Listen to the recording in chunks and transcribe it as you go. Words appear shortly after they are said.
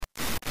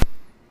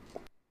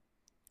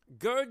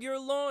Gird your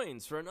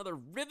loins for another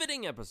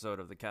riveting episode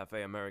of the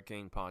Cafe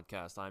Americain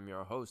podcast. I'm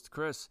your host,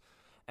 Chris,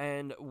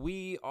 and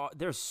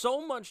there's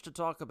so much to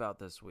talk about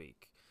this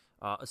week,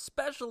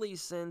 especially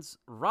since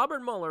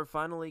Robert Mueller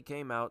finally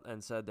came out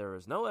and said there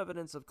is no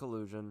evidence of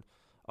collusion.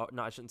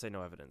 No, I shouldn't say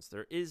no evidence.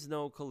 There is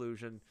no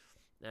collusion,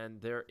 and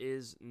there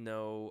is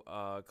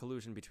no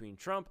collusion between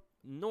Trump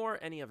nor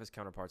any of his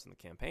counterparts in the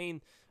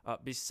campaign,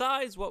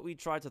 besides what we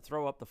tried to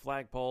throw up the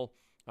flagpole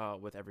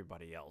with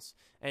everybody else.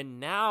 And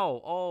now,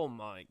 oh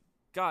my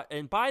God.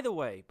 And by the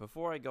way,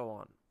 before I go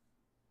on,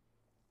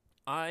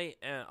 I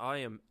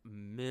am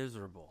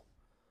miserable.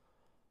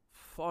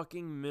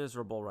 Fucking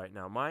miserable right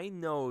now. My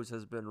nose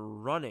has been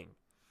running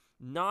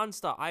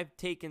nonstop. I've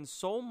taken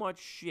so much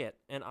shit,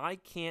 and I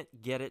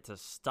can't get it to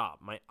stop.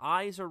 My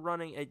eyes are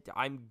running.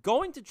 I'm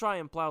going to try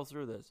and plow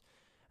through this,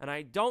 and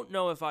I don't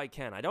know if I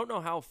can. I don't know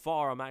how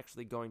far I'm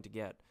actually going to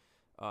get,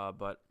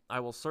 but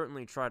I will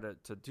certainly try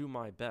to do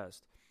my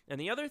best.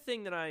 And the other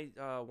thing that I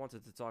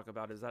wanted to talk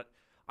about is that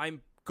I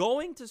am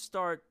going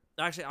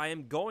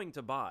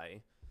to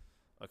buy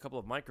a couple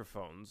of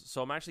microphones.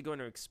 So I'm actually going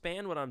to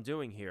expand what I'm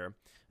doing here,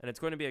 and it's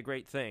going to be a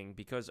great thing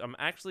because I'm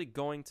actually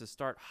going to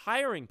start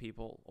hiring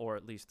people, or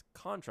at least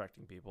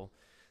contracting people,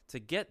 to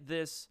get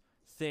this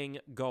thing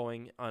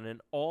going on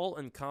an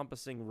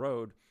all-encompassing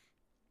road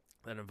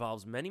that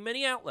involves many,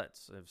 many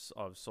outlets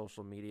of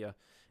social media.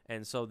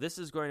 And so this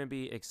is going to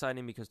be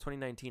exciting because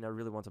 2019, I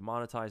really want to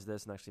monetize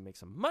this and actually make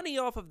some money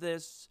off of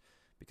this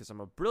because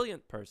I'm a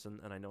brilliant person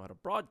and I know how to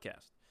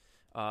broadcast.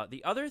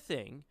 The other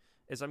thing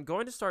is I'm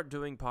going to start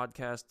doing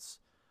podcasts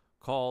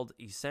called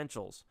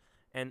Essentials.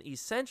 And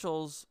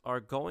Essentials are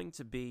going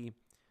to be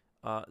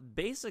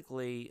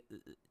basically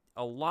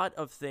a lot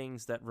of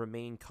things that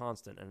remain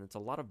constant, and it's a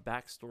lot of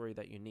backstory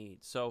that you need.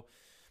 So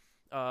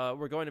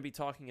we're going to be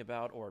talking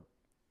about, or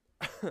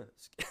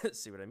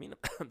see what I mean?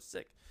 I'm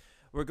sick.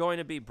 We're going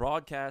to be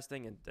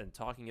broadcasting and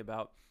talking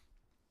about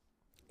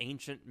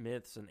ancient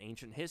myths and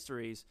ancient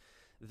histories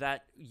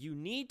that you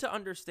need to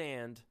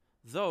understand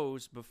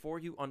those before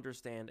you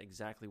understand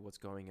exactly what's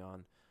going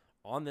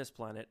on this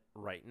planet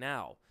right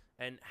now,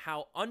 and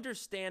how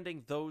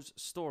understanding those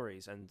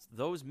stories and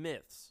those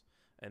myths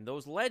and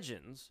those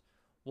legends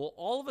will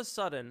all of a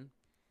sudden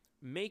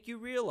make you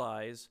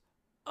realize,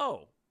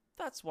 oh,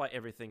 that's why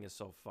everything is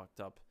so fucked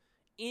up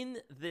in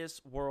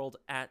this world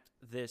at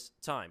this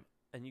time.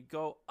 And you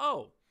go,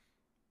 oh,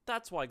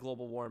 that's why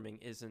global warming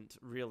isn't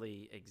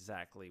really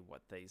exactly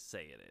what they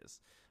say it is.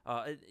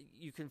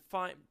 You can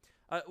find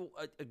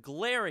a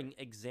glaring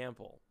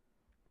example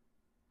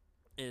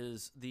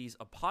is these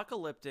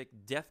apocalyptic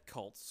death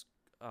cults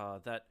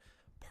that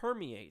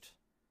permeate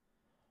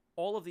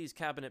all of these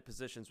cabinet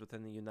positions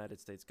within the United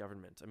States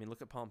government. I mean,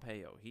 look at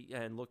Pompeo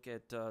and look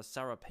at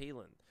Sarah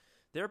Palin.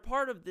 They're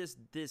part of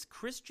this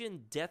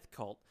Christian death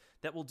cult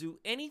that will do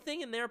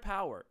anything in their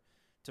power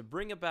to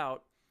bring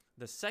about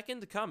the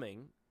second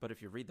coming. But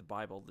if you read the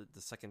Bible,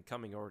 the second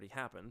coming already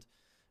happened.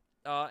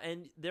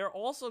 And they're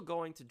also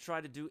going to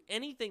try to do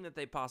anything that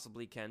they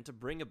possibly can to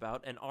bring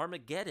about an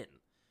Armageddon.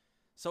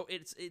 So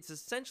it's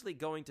essentially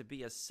going to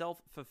be a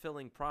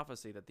self-fulfilling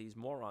prophecy that these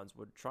morons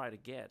would try to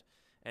get.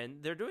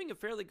 And they're doing a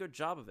fairly good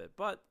job of it.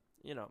 But,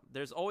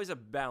 there's always a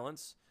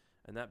balance,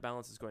 and that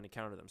balance is going to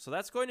counter them. So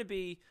that's going to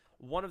be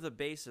one of the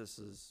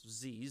bases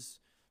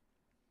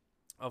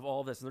of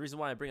all this. And the reason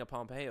why I bring up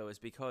Pompeo is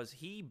because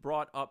he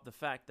brought up the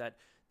fact that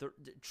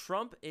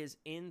Trump is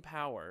in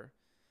power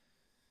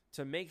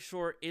to make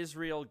sure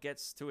Israel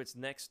gets to its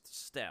next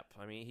step.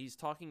 I mean, he's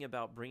talking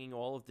about bringing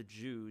all of the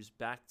Jews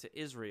back to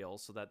Israel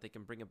so that they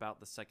can bring about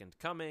the second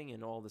coming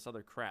and all this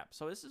other crap.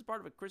 So this is part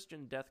of a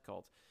Christian death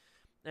cult.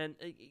 And,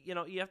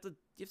 you have to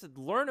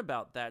learn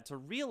about that to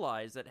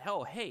realize that,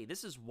 hey,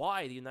 this is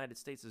why the United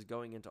States is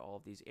going into all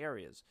of these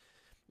areas.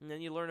 And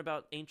then you learn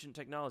about ancient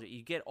technology.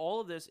 You get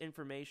all of this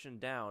information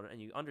down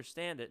and you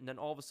understand it, and then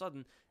all of a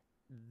sudden,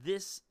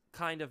 this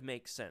kind of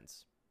makes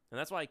sense. And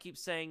that's why I keep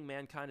saying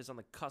mankind is on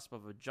the cusp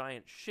of a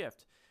giant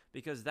shift,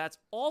 because that's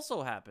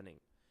also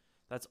happening.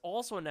 That's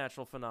also a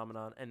natural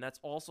phenomenon, and that's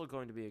also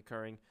going to be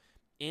occurring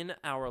in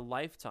our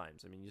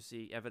lifetimes. I mean, you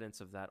see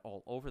evidence of that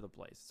all over the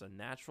place. It's a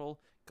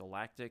natural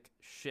galactic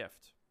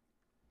shift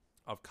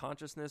of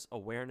consciousness,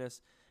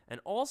 awareness, and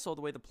also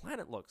the way the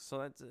planet looks. So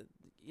that's,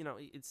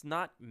 it's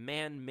not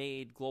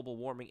man-made global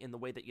warming in the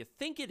way that you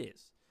think it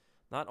is.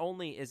 Not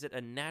only is it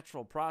a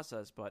natural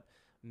process, but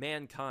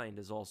mankind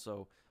is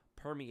also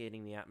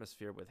permeating the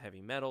atmosphere with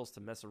heavy metals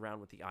to mess around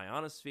with the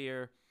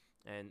ionosphere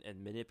and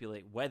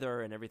manipulate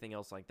weather and everything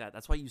else like that.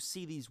 That's why you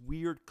see these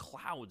weird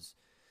clouds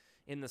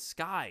in the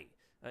sky.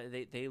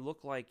 They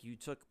look like you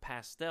took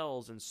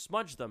pastels and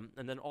smudged them,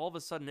 and then all of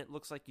a sudden it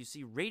looks like you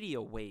see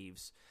radio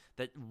waves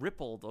that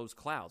ripple those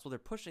clouds. Well, they're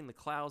pushing the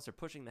clouds, they're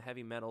pushing the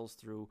heavy metals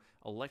through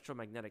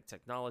electromagnetic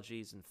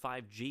technologies, and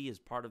 5G is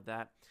part of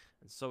that,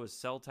 and so is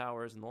cell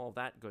towers and all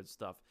that good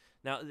stuff.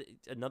 Now,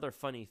 another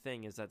funny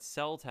thing is that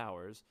cell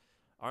towers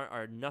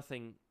are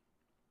nothing,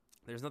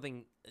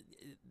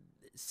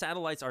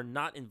 satellites are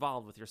not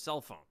involved with your cell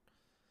phone.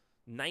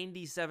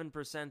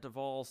 97% of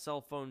all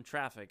cell phone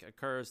traffic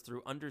occurs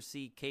through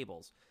undersea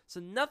cables. So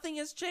nothing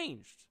has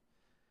changed.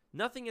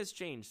 Nothing has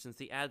changed since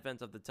the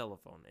advent of the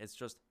telephone. It's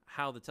just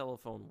how the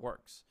telephone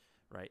works,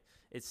 right?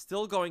 It's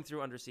still going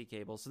through undersea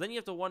cables. So then you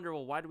have to wonder,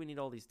 well, why do we need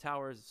all these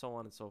towers and so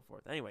on and so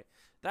forth? Anyway,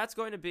 that's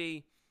going to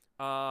be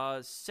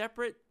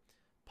separate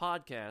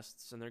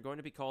podcasts, and they're going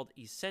to be called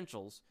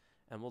Essentials,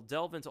 and we'll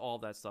delve into all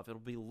that stuff. It'll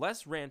be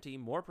less ranty,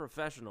 more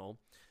professional,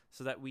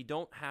 so that we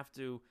don't have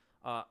to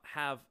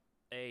have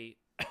a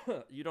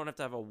you don't have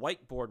to have a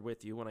whiteboard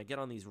with you when I get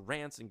on these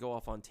rants and go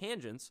off on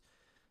tangents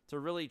to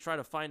really try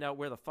to find out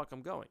where the fuck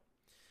I'm going.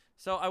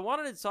 So I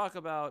wanted to talk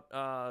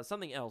about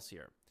something else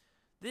here.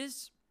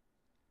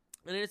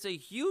 And it's a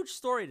huge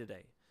story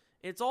today.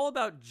 It's all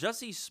about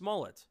Jussie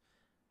Smollett.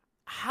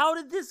 How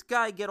did this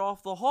guy get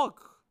off the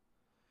hook?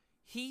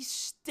 He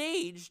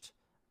staged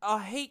a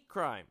hate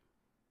crime.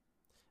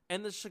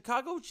 And the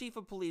Chicago chief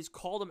of police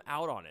called him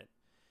out on it.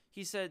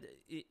 He said,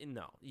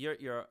 "No,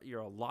 you're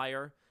a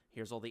liar.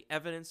 Here's all the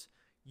evidence."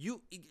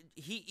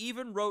 He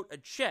even wrote a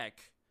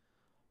check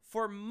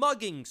for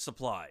mugging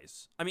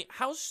supplies. I mean,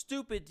 how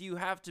stupid do you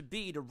have to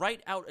be to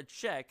write out a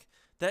check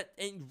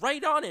and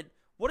write on it,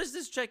 what is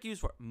this check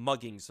used for?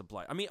 Mugging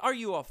supply. I mean, are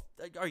you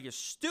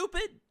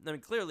stupid? I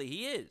mean, clearly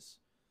he is.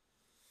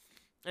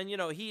 And,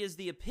 he is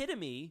the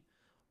epitome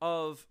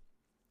of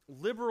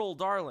liberal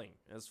darling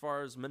as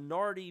far as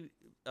minority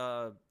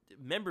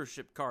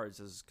membership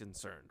cards is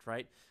concerned,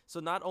 right? So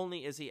not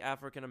only is he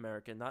African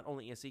American, not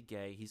only is he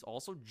gay, he's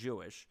also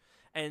Jewish.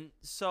 And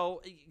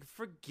so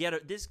forget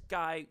it. This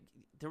guy,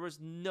 there was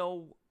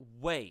no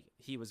way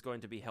he was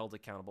going to be held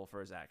accountable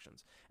for his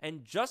actions.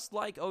 And just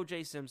like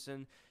O.J.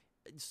 Simpson,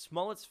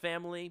 Smollett's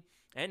family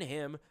and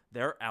him,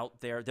 they're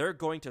out there. They're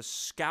going to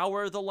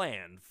scour the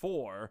land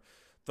for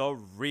the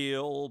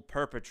real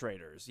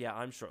perpetrators. Yeah,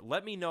 I'm sure.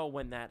 Let me know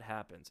when that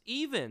happens.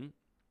 Even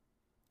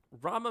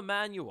Rahm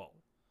Emanuel.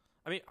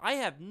 I mean, I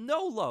have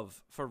no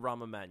love for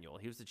Rahm Emanuel.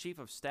 He was the chief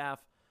of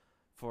staff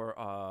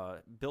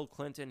for Bill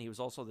Clinton. He was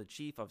also the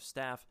chief of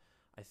staff,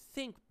 I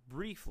think,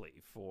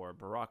 briefly for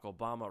Barack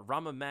Obama.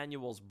 Rahm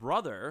Emanuel's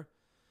brother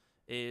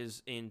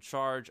is in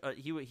charge.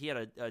 He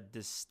had a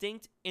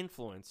distinct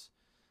influence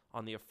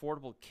on the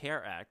Affordable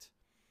Care Act.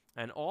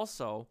 And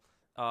also,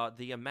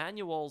 the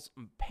Emanuel's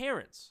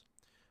parents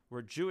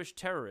were Jewish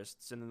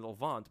terrorists in the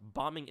Levant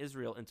bombing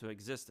Israel into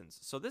existence.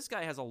 So this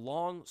guy has a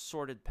long,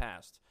 sordid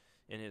past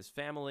in his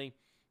family,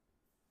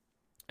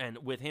 and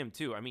with him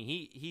too. I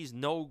mean, he's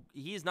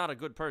not a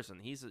good person.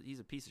 He's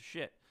a piece of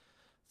shit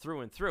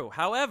through and through.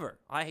 However,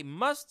 I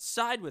must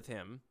side with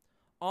him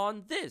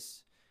on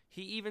this.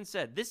 He even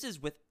said, "This is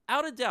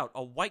without a doubt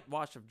a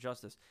whitewash of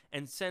justice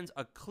and sends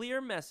a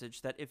clear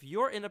message that if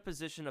you're in a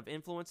position of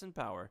influence and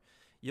power,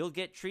 you'll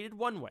get treated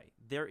one way.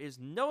 There is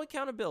no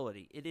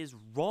accountability. It is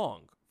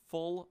wrong.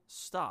 Full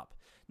stop."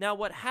 Now,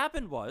 what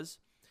happened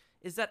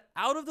is that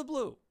out of the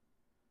blue,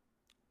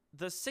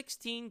 the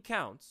 16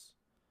 counts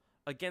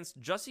against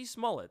Jussie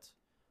Smollett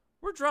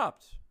were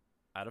dropped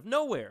out of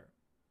nowhere.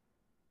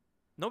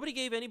 Nobody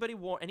gave anybody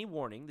any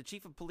warning. The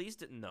chief of police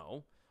didn't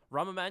know.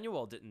 Rahm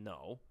Emanuel didn't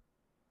know.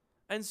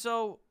 And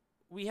so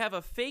we have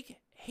a fake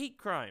hate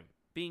crime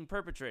being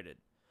perpetrated.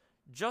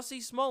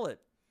 Jussie Smollett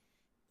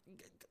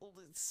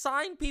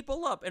signed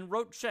people up and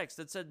wrote checks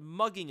that said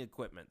mugging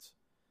equipment.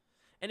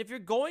 And if you're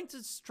going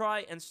to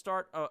try and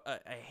start a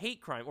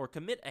hate crime or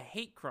commit a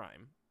hate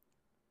crime,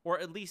 or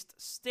at least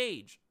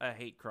stage a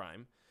hate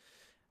crime,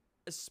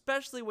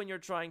 especially when you're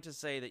trying to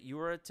say that you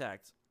were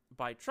attacked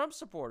by Trump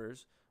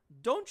supporters,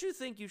 don't you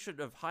think you should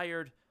have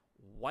hired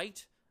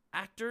white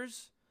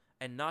actors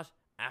and not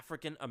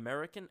African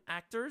American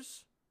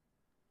actors?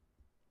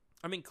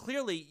 I mean,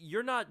 clearly,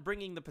 you're not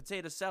bringing the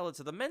potato salad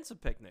to the Mensa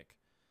picnic.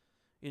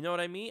 You know what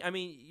I mean? I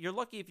mean, you're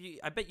lucky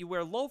I bet you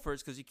wear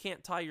loafers because you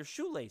can't tie your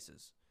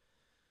shoelaces.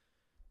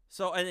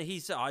 So, and he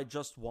said, "I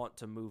just want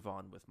to move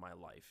on with my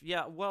life."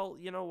 Yeah, well,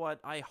 you know what?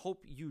 I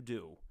hope you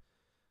do,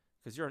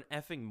 because you're an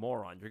effing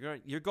moron.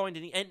 You're going to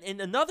need. And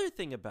another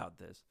thing about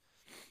this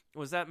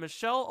was that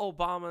Michelle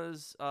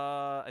Obama's,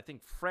 I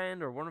think,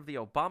 friend or one of the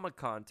Obama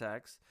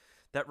contacts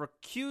that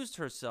recused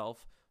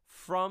herself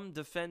from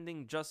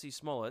defending Jussie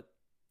Smollett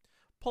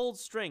pulled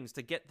strings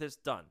to get this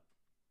done.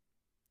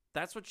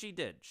 That's what she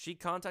did. She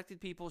contacted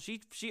people.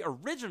 She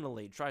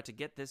originally tried to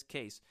get this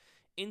case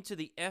into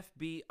the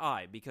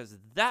FBI, because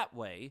that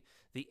way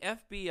the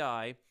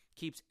FBI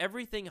keeps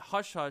everything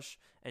hush-hush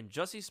and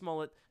Jussie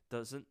Smollett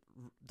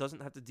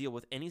doesn't have to deal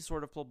with any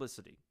sort of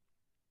publicity.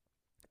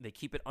 They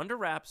keep it under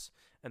wraps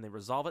and they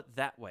resolve it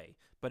that way.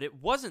 But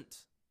it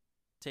wasn't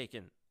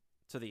taken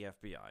to the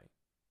FBI.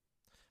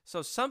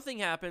 So something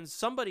happened.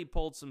 Somebody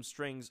pulled some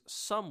strings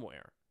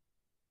somewhere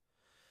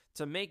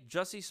to make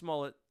Jussie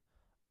Smollett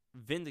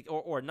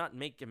or not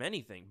make him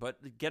anything,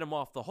 but get him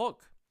off the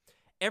hook.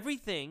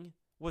 Everything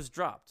was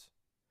dropped,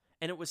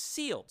 and it was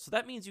sealed. So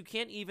that means you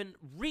can't even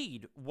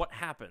read what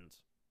happened.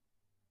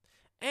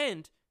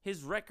 And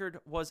his record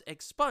was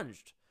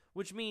expunged,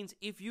 which means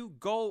if you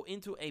go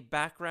into a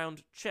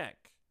background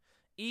check,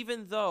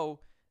 even though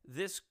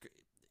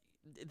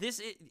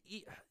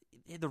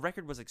the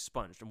record was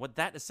expunged. And what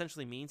that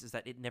essentially means is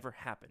that it never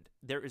happened.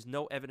 There is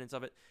no evidence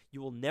of it.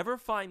 You will never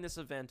find this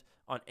event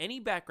on any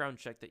background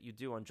check that you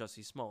do on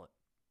Jussie Smollett.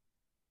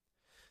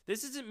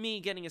 This isn't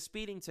me getting a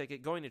speeding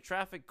ticket, going to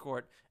traffic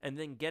court, and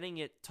then getting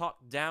it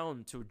talked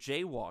down to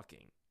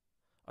jaywalking.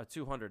 A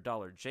 $200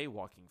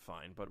 jaywalking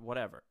fine, but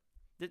whatever.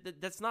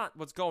 That's not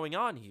what's going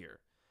on here.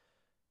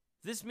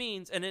 This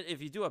means, and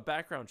if you do a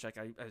background check,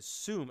 I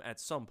assume at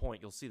some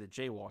point you'll see the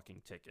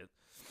jaywalking ticket.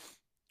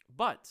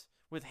 But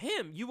with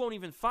him, you won't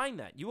even find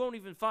that. You won't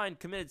even find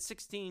committed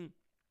 16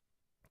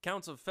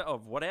 counts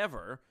of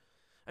whatever.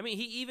 I mean,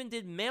 he even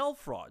did mail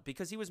fraud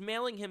because he was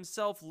mailing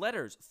himself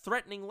letters,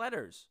 threatening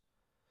letters.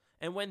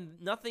 And when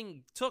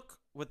nothing took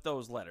with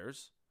those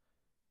letters,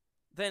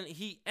 then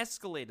he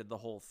escalated the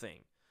whole thing.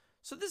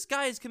 So this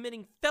guy is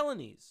committing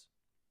felonies.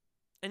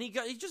 And he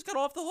just got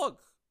off the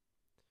hook.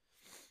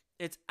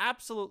 It's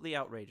absolutely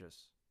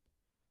outrageous.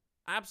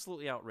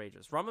 Absolutely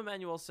outrageous. Rahm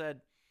Emanuel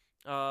said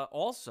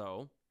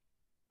also,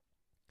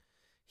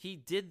 he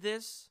did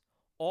this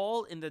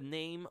all in the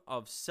name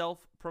of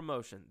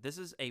self-promotion. This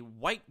is a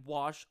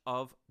whitewash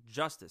of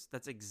justice.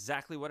 That's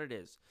exactly what it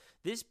is.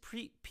 This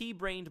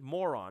pea-brained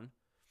moron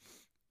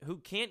who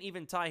can't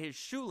even tie his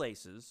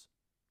shoelaces,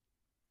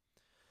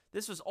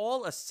 this was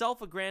all a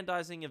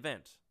self-aggrandizing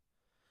event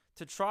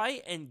to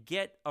try and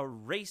get a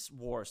race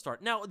war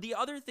start. Now, the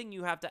other thing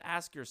you have to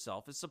ask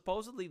yourself is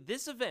supposedly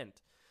this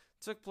event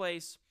took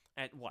place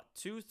at,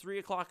 2, 3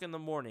 o'clock in the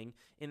morning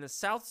in the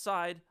south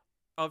side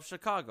of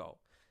Chicago.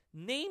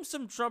 Name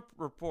some Trump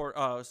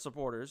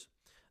supporters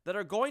that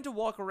are going to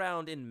walk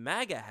around in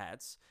MAGA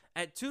hats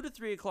at 2 to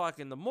 3 o'clock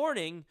in the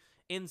morning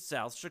in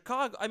South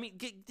Chicago. I mean,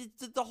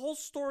 the whole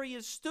story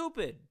is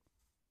stupid.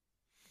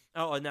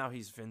 Oh, and now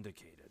he's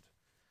vindicated.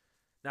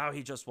 Now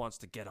he just wants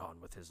to get on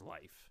with his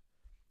life.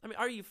 I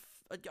mean,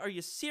 are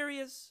you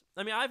serious?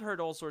 I mean, I've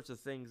heard all sorts of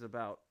things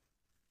about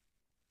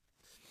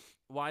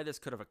why this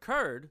could have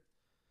occurred,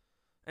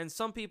 and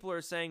some people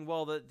are saying,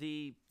 well,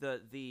 the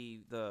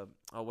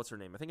what's her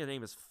name? I think her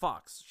name is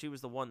Fox. She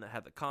was the one that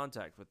had the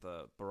contact with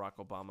Barack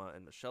Obama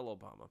and Michelle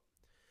Obama.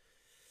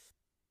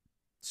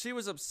 She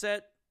was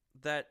upset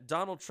that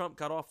Donald Trump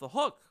got off the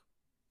hook.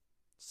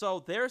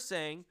 So they're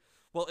saying,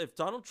 well, if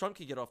Donald Trump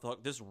can get off the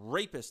hook, this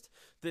rapist,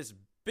 this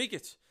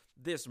bigot,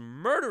 this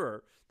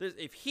murderer,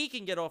 if he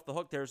can get off the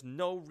hook, there's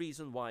no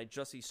reason why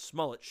Jussie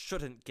Smollett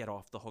shouldn't get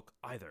off the hook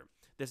either.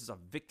 This is a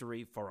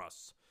victory for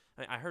us.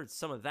 I heard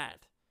some of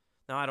that.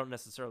 Now, I don't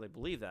necessarily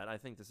believe that. I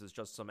think this is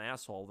just some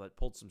asshole that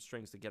pulled some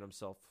strings to get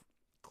himself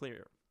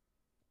clear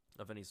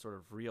of any sort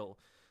of real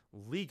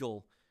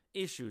legal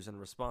issues and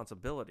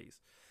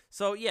responsibilities.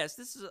 So, yes,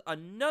 this is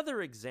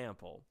another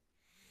example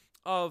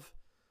of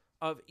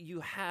you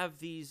have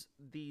these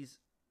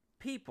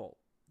people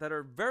that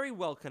are very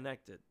well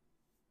connected,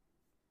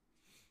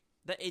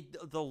 that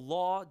the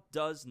law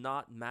does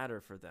not matter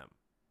for them.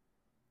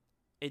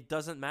 It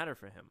doesn't matter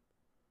for him.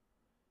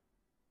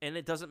 And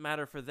it doesn't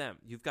matter for them.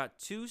 You've got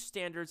two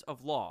standards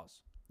of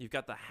laws. You've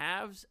got the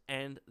haves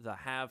and the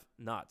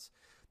have-nots.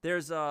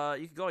 There's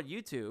you can go on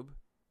YouTube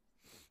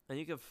and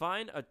you can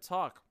find a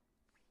talk.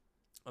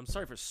 I'm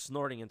sorry for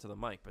snorting into the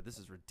mic, but this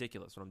is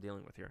ridiculous what I'm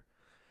dealing with here.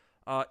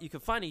 You can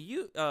find a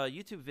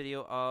YouTube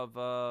video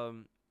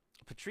of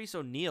Patrice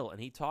O'Neal, and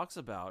he talks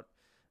about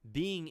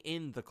being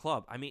in the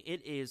club. I mean,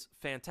 it is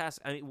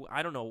fantastic. I mean,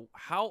 I don't know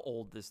how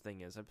old this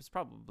thing is. It's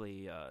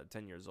probably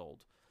 10 years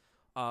old.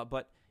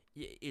 But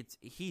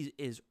he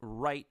is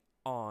right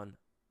on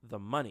the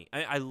money.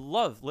 I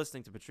love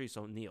listening to Patrice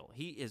O'Neal.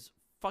 He is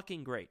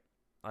fucking great.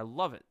 I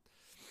love it.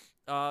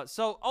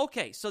 So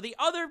the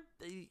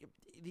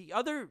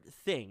other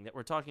thing that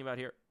we're talking about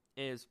here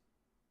is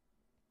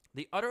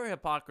the utter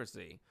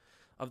hypocrisy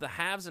of the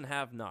haves and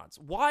have-nots.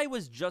 Why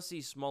was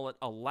Jussie Smollett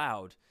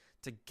allowed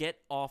to get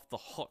off the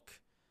hook?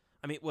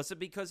 I mean, was it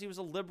because he was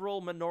a liberal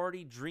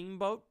minority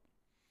dreamboat?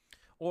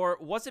 Or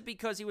was it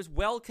because he was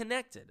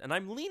well-connected? And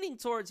I'm leaning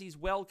towards he's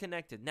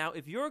well-connected. Now,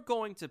 if you're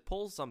going to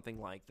pull something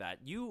like that,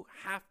 you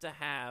have to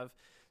have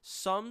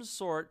some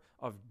sort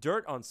of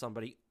dirt on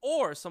somebody,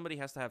 or somebody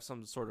has to have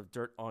some sort of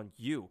dirt on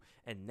you.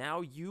 And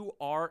now you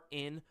are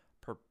in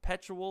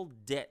perpetual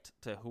debt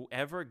to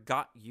whoever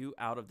got you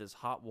out of this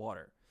hot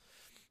water.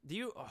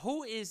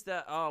 Who is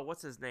the,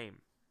 what's his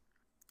name?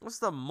 What's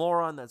the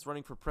moron that's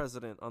running for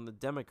president on the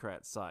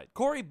Democrat side?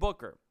 Cory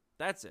Booker.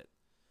 That's it.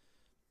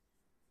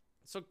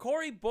 So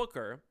Cory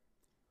Booker,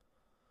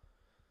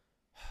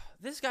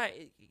 this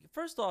guy,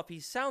 first off, he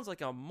sounds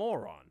like a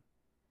moron.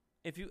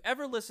 If you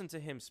ever listen to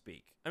him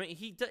speak, I mean,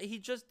 he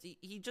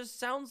just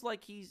sounds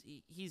like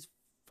he's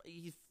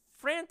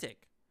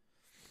frantic.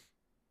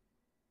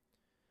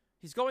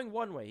 He's going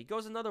one way, he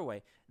goes another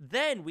way.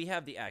 Then we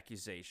have the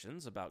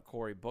accusations about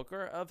Cory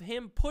Booker of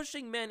him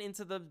pushing men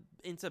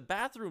into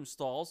bathroom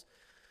stalls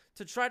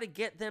to try to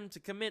get them to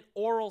commit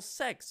oral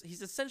sex.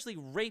 He's essentially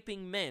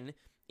raping men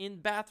in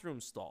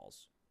bathroom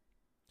stalls.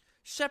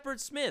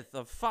 Shepard Smith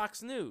of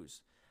Fox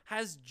News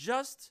has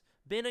just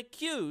been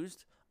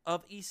accused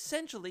of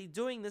essentially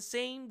doing the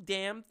same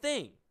damn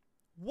thing.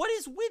 What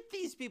is with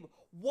these people?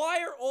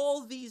 Why are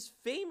all these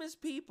famous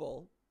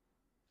people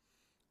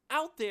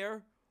out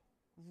there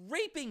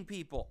raping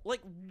people?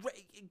 Like,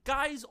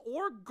 guys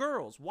or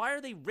girls. Why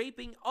are they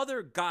raping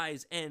other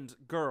guys and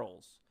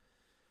girls?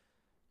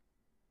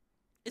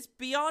 It's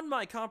beyond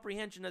my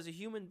comprehension as a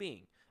human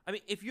being. I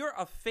mean, if you're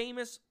a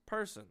famous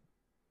person,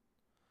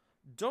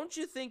 don't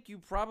you think you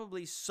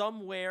probably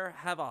somewhere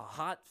have a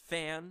hot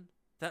fan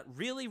that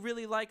really,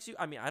 really likes you?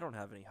 I mean, I don't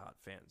have any hot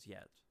fans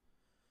yet.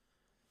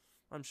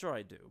 I'm sure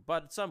I do,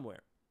 but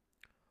somewhere.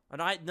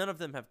 And none of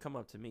them have come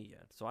up to me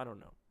yet, so I don't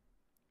know.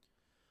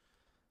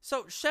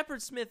 So,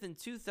 Shepard Smith in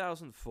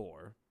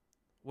 2004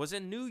 was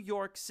in New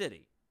York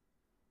City.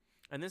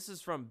 And this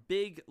is from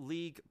Big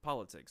League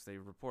Politics. They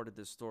reported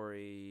this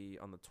story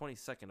on the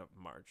 22nd of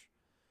March.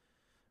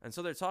 And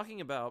so they're talking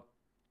about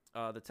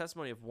the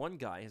testimony of one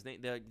guy. His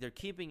name, they're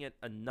keeping it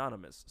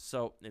anonymous.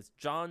 So it's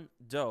John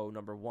Doe,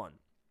 number 1.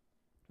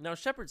 Now,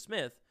 Shepard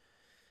Smith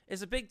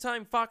is a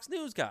big-time Fox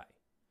News guy.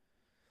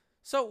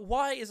 So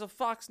why is a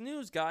Fox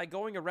News guy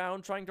going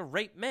around trying to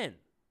rape men?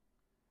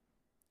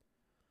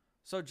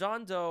 So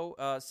John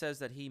Doe says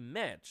that he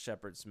met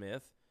Shepard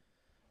Smith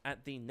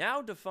at the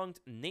now-defunct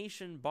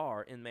Nation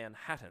Bar in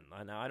Manhattan.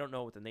 Now, I don't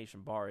know what the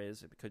Nation Bar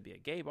is. It could be a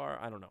gay bar.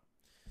 I don't know.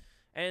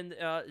 And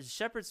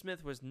Shepard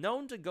Smith was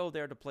known to go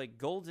there to play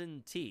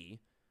Golden Tee.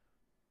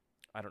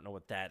 I don't know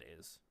what that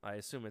is. I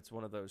assume it's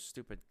one of those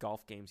stupid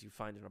golf games you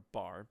find in a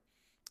bar.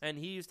 And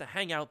he used to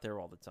hang out there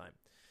all the time.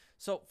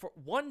 So for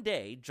one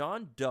day,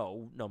 John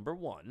Doe, number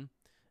 1,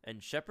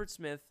 and Shepard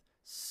Smith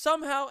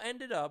somehow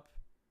ended up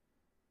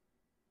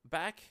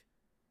back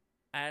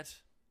at,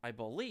 I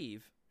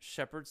believe,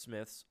 Shepard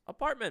Smith's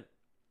apartment.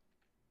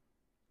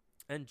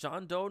 And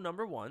John Doe,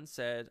 number 1,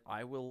 said,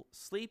 I will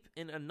sleep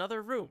in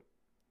another room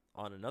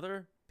on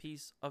another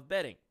piece of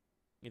bedding,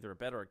 either a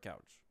bed or a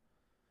couch.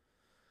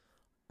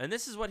 And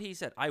this is what he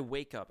said. I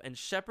wake up and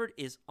Shepard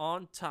is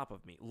on top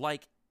of me,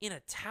 like in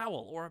a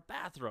towel or a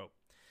bathrobe.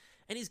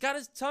 And he's got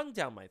his tongue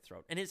down my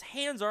throat and his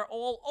hands are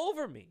all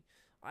over me.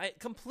 I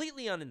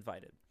completely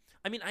uninvited.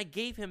 I mean, I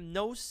gave him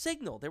no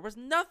signal. There was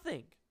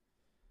nothing.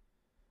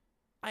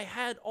 I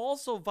had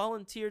also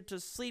volunteered to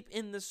sleep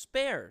in the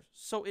spare,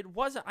 so it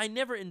wasn't, I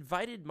never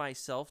invited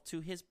myself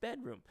to his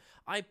bedroom.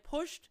 I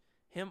pushed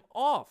him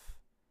off.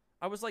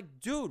 I was like,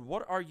 dude,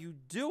 what are you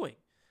doing?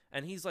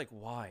 And he's like,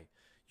 why?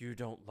 You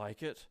don't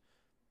like it?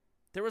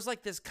 There was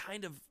like this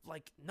kind of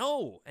like,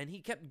 no. And he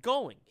kept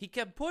going. He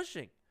kept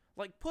pushing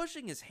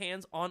his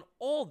hands on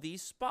all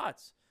these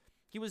spots.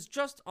 He was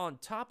just on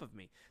top of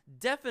me.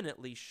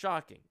 Definitely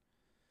shocking.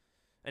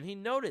 And he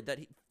noted that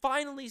he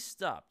finally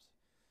stopped.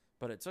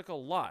 But it took a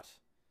lot.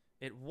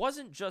 It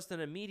wasn't just an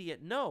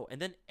immediate no.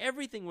 And then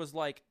everything was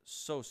like,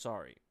 so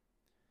sorry.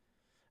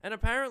 And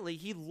apparently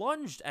he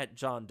lunged at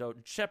John Doe.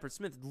 Shepard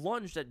Smith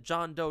lunged at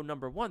John Doe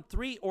number 1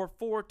 3 or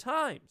 4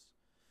 times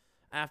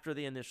after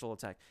the initial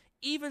attack.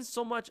 Even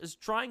so much as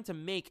trying to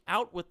make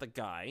out with the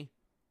guy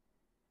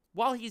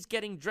while he's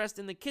getting dressed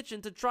in the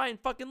kitchen to try and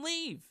fucking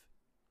leave.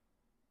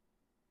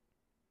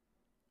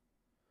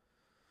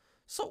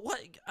 So what,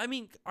 I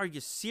mean, are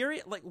you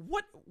serious? Like,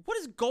 what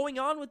is going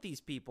on with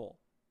these people?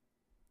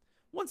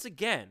 Once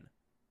again,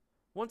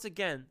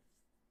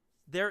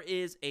 there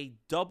is a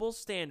double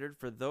standard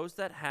for those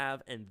that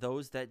have and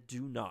those that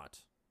do not.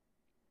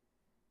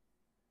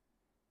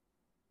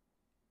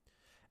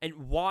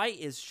 And why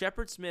is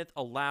Shepard Smith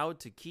allowed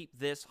to keep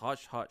this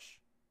hush-hush?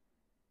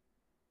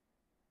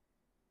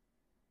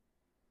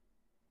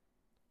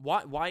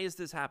 Why is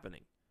this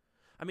happening?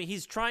 I mean,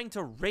 he's trying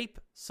to rape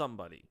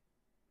somebody.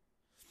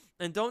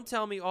 And don't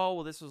tell me, oh,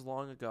 well, this was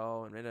long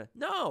ago. And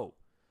no,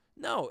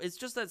 it's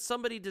just that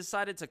somebody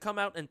decided to come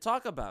out and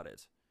talk about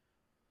it.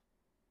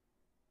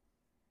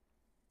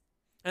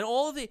 And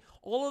all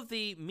of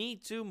the Me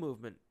Too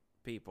movement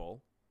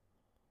people,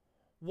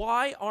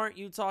 why aren't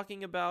you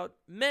talking about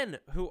men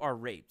who are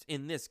raped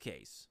in this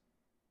case?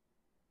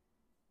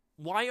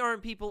 Why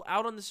aren't people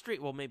out on the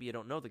street? Well, maybe you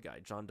don't know the guy.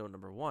 John Doe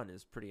number 1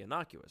 is pretty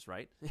innocuous,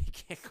 right? You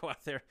can't go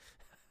out there.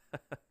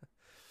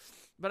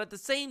 But at the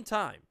same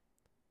time,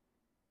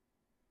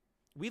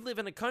 we live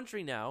in a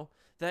country now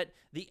that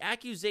the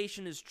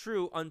accusation is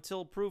true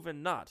until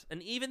proven not.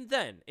 And even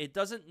then, it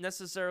doesn't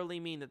necessarily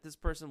mean that this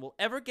person will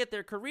ever get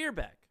their career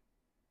back.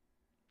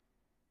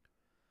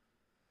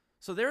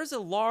 So there is a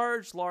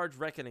large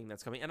reckoning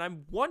that's coming. And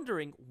I'm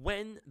wondering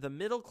when the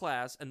middle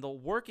class and the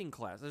working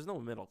class, there's no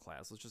middle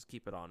class, let's just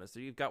keep it honest.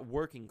 You've got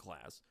working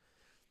class.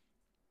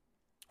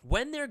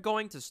 When they're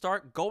going to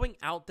start going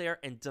out there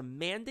and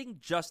demanding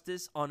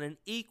justice on an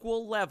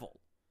equal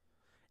level.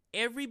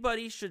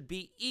 Everybody should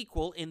be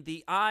equal in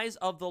the eyes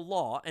of the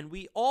law, and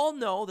we all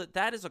know that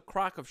that is a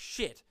crock of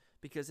shit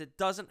because it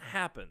doesn't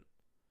happen.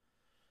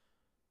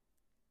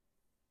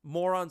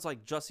 Morons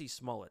like Jussie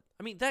Smollett.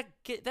 I mean,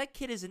 that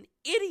kid is an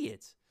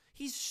idiot.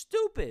 He's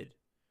stupid.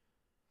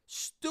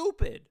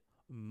 Stupid.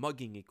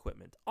 Mugging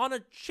equipment on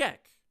a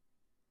check.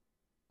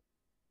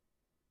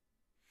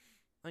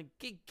 Like,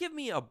 give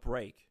me a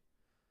break.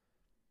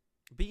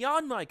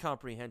 beyond my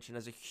comprehension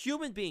as a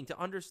human being to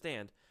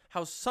understand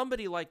how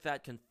somebody like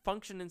that can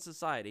function in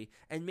society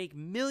and make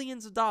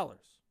millions of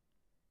dollars.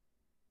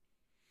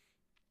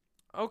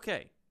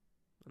 Okay,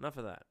 enough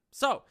of that.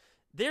 So,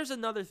 there's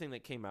another thing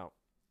that came out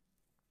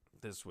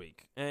this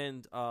week,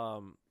 and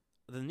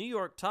the New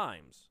York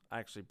Times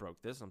actually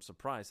broke this. I'm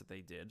surprised that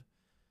they did.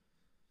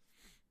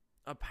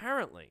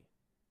 Apparently,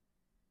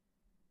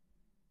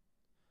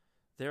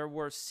 there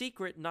were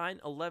secret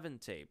 9/11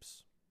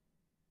 tapes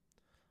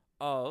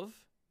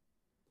of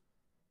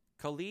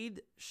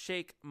Khalid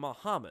Sheikh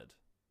Mohammed.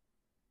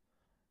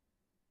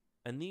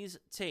 And these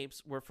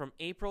tapes were from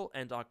April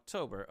and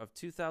October of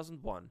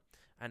 2001,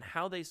 and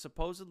how they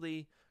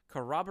supposedly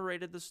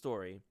corroborated the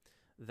story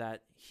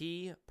that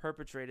he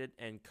perpetrated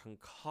and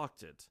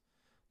concocted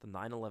the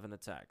 9/11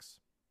 attacks.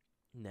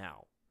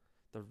 Now,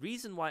 the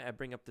reason why I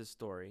bring up this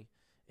story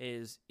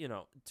is,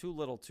 too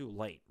little too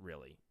late,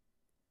 really.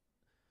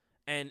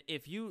 And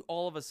if you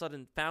all of a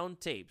sudden found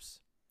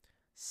tapes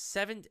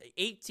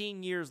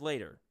 18 years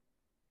later,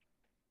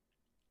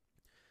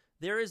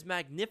 there is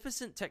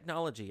magnificent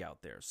technology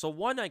out there. So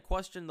one, I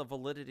question the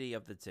validity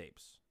of the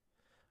tapes,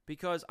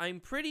 because I'm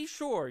pretty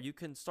sure you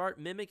can start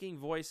mimicking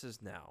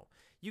voices now.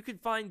 You can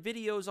find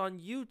videos on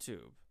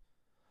YouTube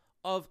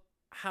of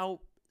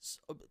how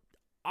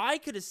I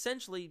could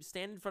essentially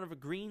stand in front of a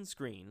green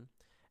screen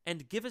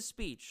and give a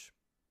speech,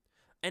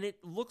 and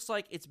it looks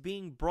like it's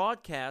being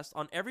broadcast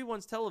on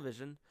everyone's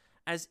television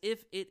as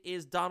if it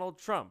is Donald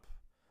Trump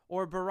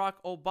or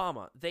Barack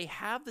Obama. They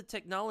have the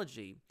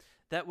technology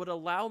that would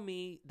allow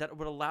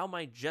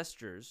my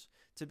gestures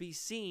to be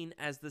seen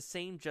as the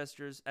same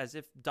gestures as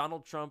if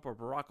Donald Trump or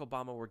Barack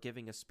Obama were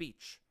giving a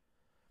speech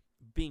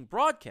being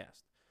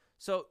broadcast.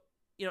 So,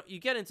 you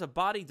get into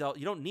body double.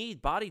 You don't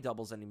need body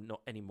doubles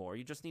anymore.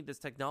 You just need this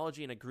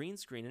technology and a green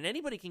screen, and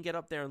anybody can get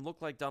up there and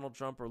look like Donald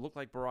Trump or look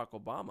like Barack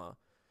Obama,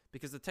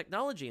 because the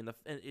technology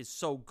is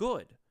so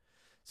good.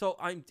 So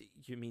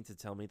you mean to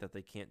tell me that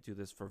they can't do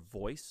this for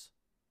voice?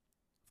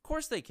 Of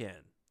course they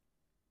can.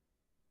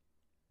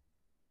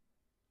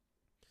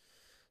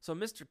 So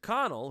Mr.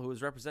 Connell, who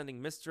is representing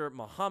Mr.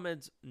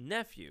 Mohammed's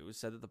nephew,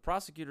 said that the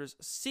prosecutors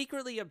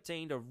secretly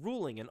obtained a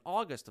ruling in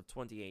August of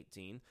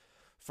 2018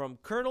 from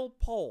Colonel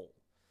Pohl,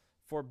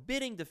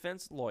 forbidding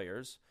defense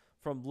lawyers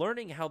from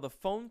learning how the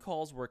phone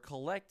calls were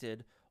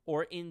collected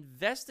or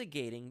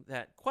investigating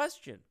that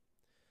question.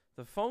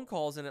 The phone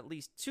calls in at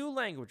least 2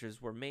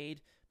 languages were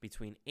made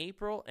between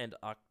April and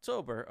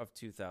October of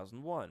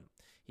 2001.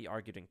 He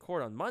argued in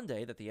court on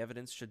Monday that the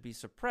evidence should be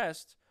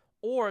suppressed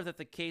or that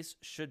the case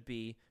should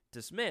be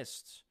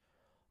dismissed.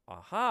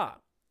 Aha.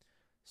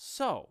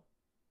 So,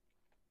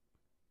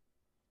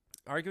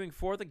 arguing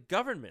for the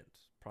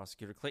government,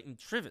 prosecutor Clayton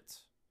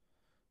Trivett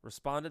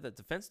responded that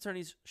defense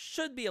attorneys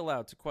should be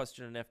allowed to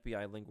question an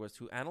FBI linguist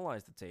who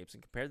analyzed the tapes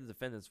and compared the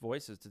defendants'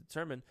 voices to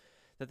determine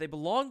that they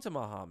belong to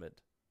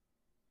Mohammed.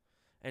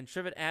 And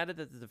Trivett added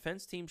that the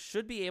defense team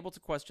should be able to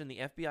question the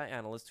FBI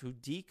analyst who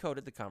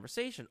decoded the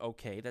conversation.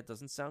 Okay, that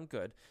doesn't sound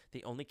good.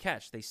 The only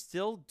catch, they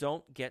still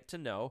don't get to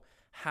know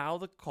how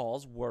the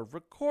calls were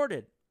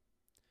recorded.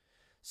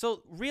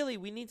 So really,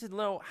 we need to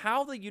know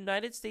how the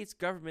United States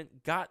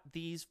government got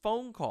these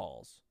phone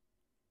calls.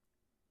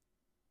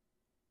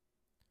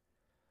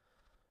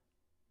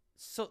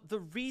 So the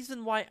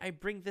reason why I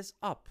bring this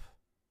up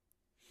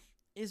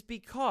is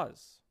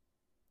because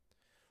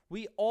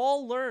we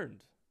all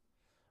learned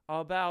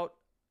about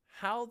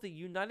how the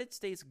United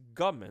States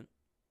government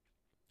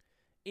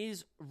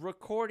is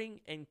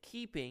recording and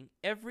keeping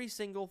every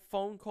single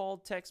phone call,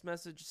 text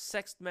message,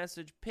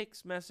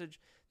 pics message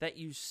that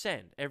you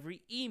send.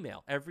 Every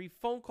email, every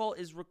phone call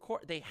is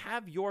recorded. They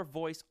have your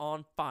voice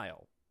on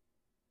file.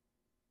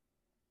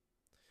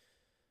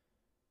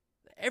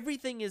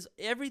 Everything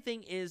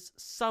is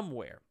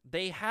somewhere.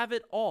 They have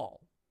it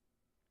all.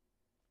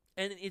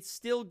 And it's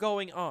still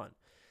going on.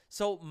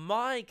 So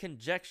my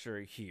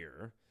conjecture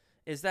here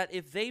is that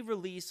if they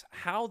release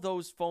how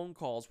those phone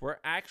calls were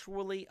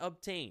actually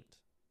obtained,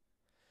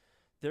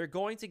 they're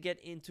going to get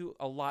into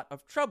a lot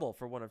of trouble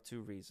for one of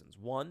 2 reasons.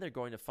 One, they're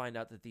going to find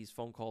out that these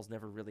phone calls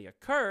never really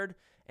occurred,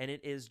 and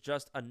it is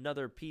just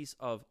another piece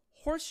of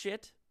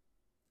horseshit,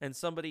 and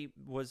somebody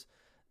was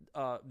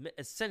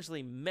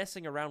essentially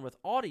messing around with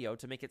audio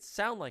to make it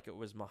sound like it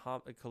was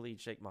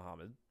Khalid Sheikh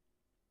Mohammed.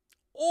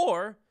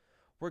 Or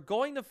we're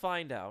going to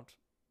find out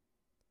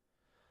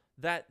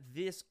that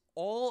this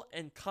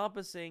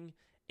all-encompassing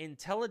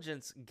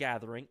intelligence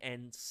gathering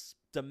and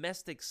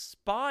domestic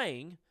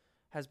spying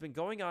has been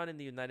going on in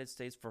the United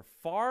States for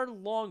far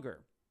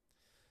longer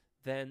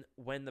than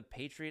when the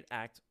Patriot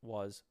Act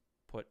was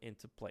put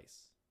into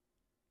place.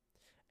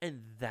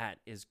 And that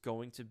is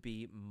going to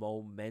be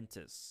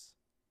momentous.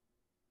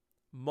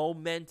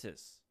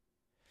 Momentous.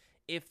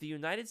 If the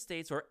United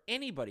States or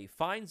anybody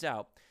finds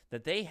out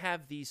that they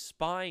have these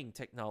spying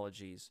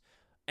technologies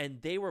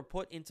and they were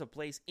put into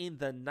place in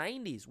the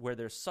 90s, where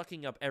they're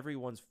sucking up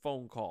everyone's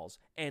phone calls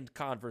and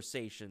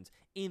conversations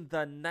in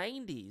the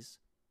 90s,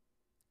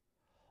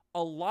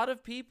 a lot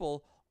of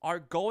people are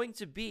going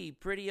to be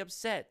pretty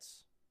upset.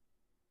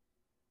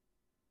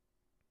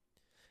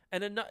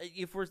 And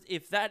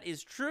if that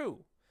is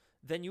true,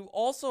 then you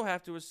also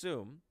have to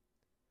assume,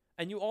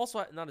 and you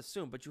also not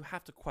assume, but you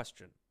have to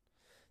question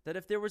that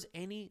if there was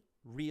any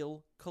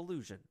real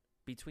collusion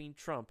between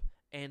Trump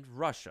and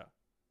Russia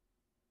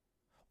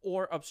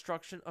or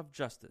obstruction of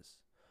justice,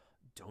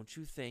 don't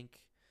you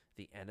think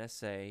the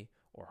NSA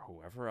or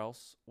whoever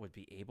else would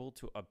be able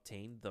to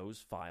obtain those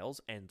files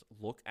and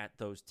look at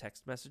those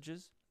text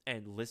messages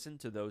and listen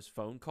to those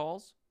phone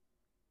calls?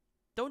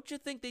 Don't you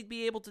think they'd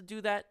be able to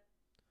do that?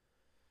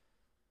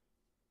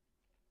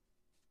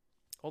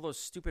 All those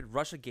stupid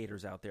Russia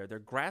gators out there, they're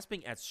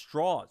grasping at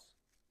straws.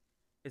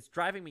 It's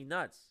driving me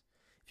nuts.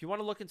 If you want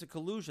to look into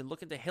collusion,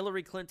 look into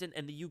Hillary Clinton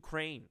and the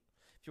Ukraine.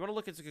 If you want to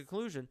look into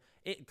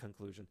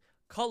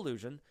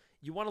collusion,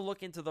 you want to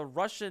look into the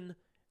Russian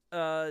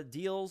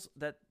deals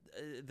that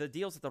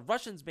the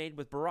Russians made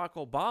with Barack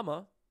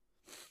Obama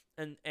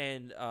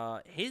and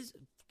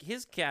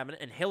his cabinet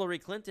and Hillary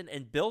Clinton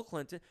and Bill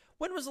Clinton.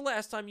 When was the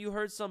last time you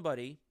heard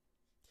somebody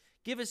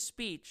give a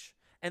speech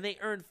and they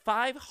earned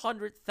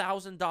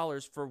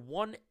 $500,000 for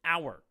 1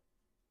 hour?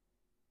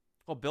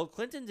 Well, Bill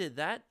Clinton did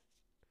that.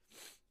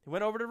 He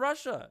went over to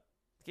Russia,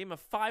 gave him a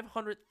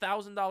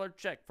 $500,000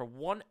 check for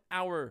 1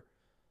 hour.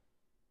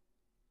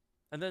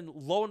 And then,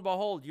 lo and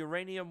behold,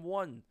 Uranium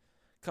One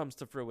comes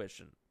to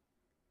fruition.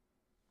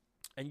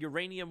 And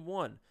Uranium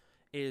One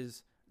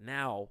is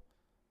now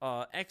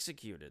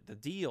executed. The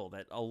deal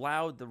that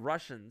allowed the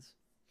Russians,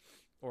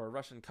 or a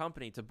Russian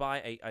company, to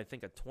buy I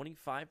think a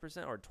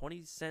 25% or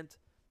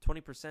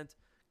 20%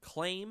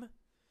 claim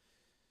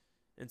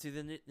into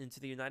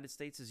the United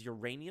States is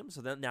uranium.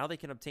 So that now they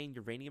can obtain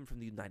uranium from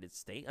the United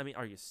States. I mean,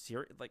 are you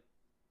serious? Like,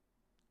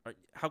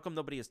 how come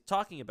nobody is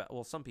talking about?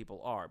 Well, some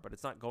people are, but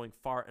it's not going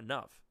far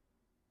enough.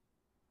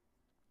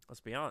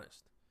 Let's be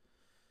honest.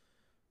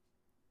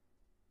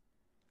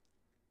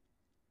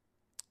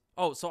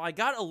 Oh, so I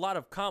got a lot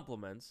of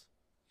compliments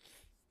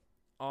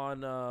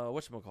on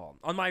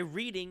on my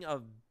reading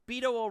of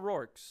Beto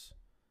O'Rourke's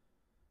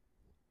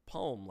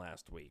poem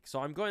last week.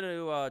 So I'm going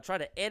to try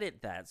to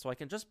edit that so I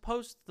can just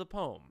post the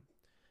poem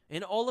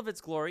in all of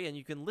its glory, and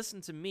you can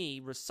listen to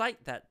me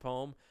recite that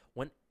poem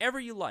whenever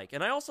you like.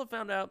 And I also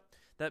found out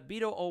that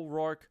Beto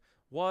O'Rourke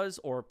was,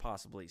 or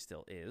possibly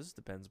still is,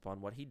 depends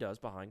upon what he does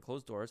behind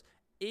closed doors,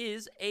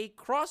 is a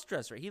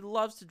cross-dresser. He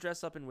loves to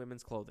dress up in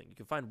women's clothing. You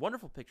can find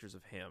wonderful pictures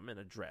of him in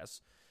a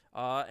dress,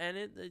 and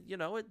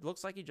it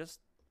looks like he just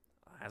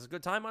has a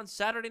good time on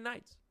Saturday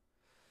nights.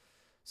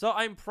 So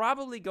I'm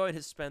probably going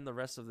to spend the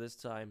rest of this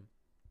time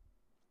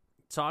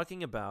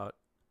talking about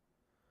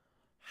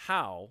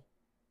how,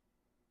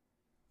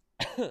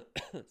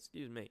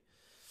 excuse me,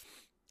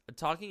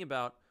 talking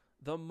about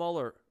the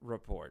Mueller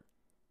report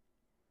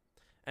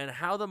and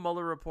how the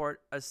Mueller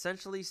report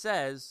essentially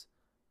says,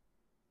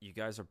 you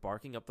guys are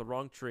barking up the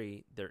wrong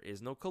tree. There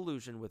is no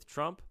collusion with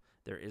Trump.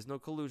 There is no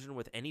collusion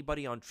with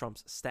anybody on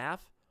Trump's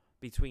staff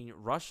between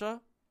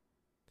Russia.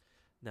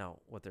 Now,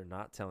 what they're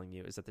not telling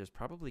you is that there's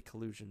probably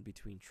collusion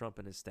between Trump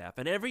and his staff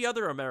and every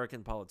other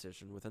American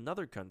politician with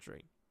another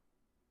country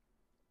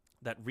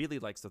that really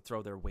likes to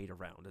throw their weight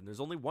around. And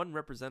there's only one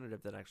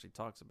representative that actually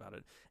talks about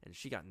it, and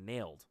she got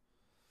nailed.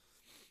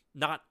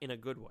 Not in a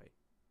good way.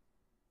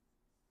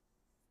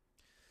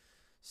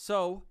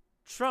 So,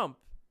 Trump,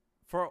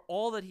 for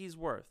all that he's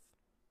worth,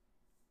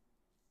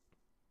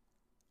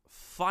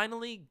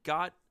 finally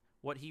got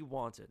what he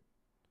wanted.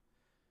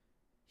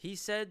 He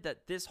said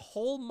that this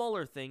whole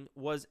Mueller thing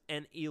was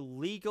an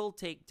illegal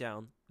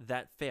takedown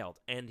that failed.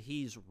 And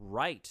he's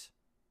right.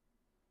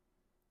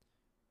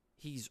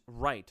 He's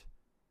right.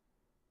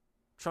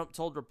 Trump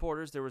told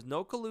reporters there was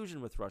no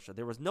collusion with Russia.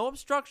 There was no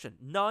obstruction.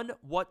 None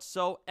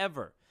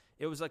whatsoever.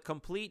 It was a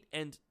complete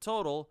and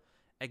total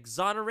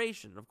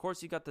exoneration. Of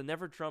course, you got the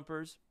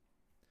never-Trumpers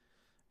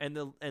and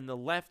the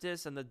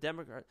leftists and the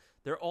Democrats.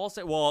 They're all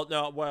saying,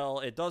 well,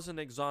 it doesn't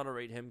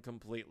exonerate him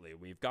completely.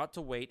 We've got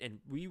to wait, and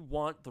we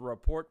want the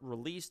report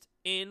released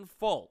in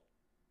full.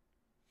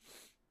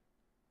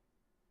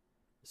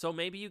 So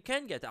maybe you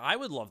can get that. I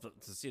would love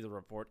to see the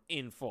report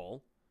in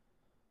full.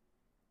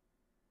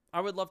 I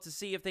would love to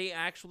see if they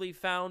actually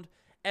found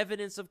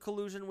evidence of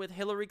collusion with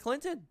Hillary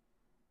Clinton.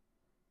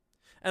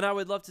 And I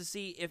would love to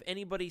see if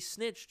anybody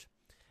snitched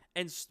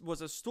and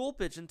was a stool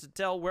pigeon to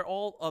tell where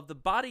all of the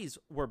bodies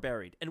were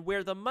buried and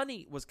where the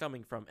money was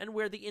coming from and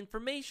where the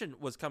information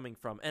was coming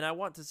from. And I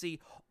want to see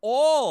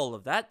all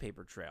of that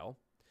paper trail.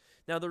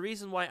 Now, the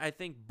reason why I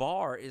think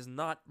Barr is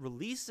not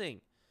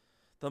releasing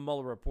the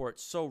Mueller report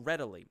so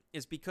readily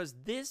is because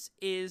this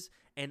is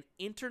an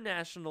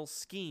international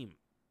scheme.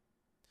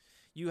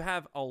 You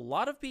have a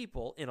lot of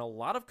people in a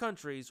lot of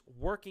countries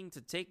working to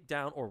take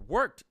down, or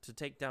worked to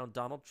take down,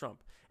 Donald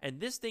Trump.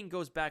 And this thing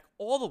goes back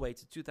all the way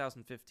to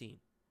 2015.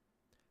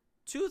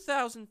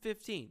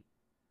 2015.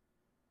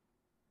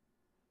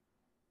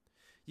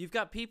 You've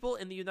got people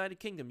in the United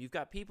Kingdom. You've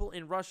got people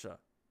in Russia.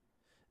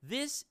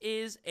 This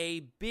is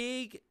a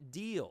big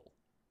deal.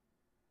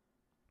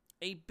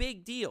 A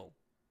big deal.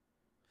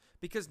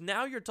 Because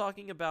now you're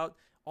talking about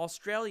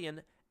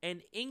Australian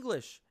and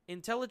English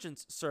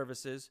intelligence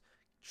services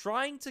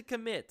trying to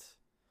commit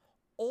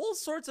all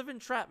sorts of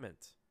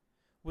entrapment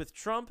with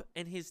Trump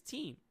and his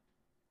team.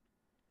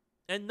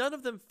 And none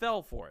of them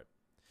fell for it.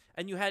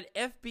 And you had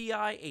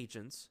FBI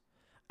agents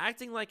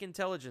acting like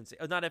intelligence,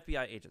 not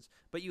FBI agents,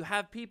 but you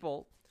have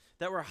people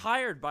that were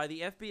hired by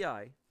the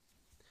FBI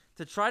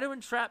to try to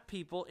entrap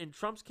people in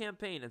Trump's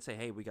campaign and say,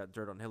 hey, we got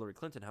dirt on Hillary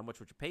Clinton. How much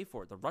would you pay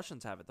for it? The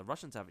Russians have it. The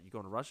Russians have it. You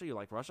going to Russia? You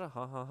like Russia?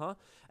 Huh.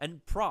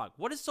 And Prague.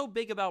 What is so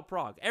big about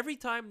Prague? Every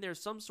time there's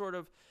some sort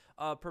of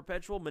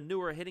perpetual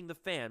manure hitting the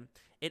fan,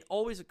 it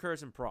always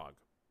occurs in Prague.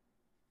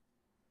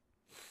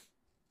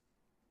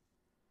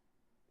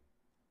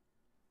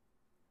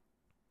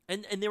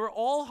 And they were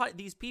all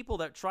these people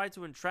that tried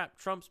to entrap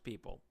Trump's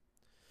people.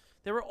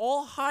 They were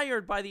all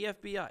hired by the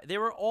FBI. They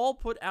were all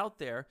put out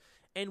there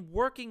and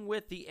working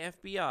with the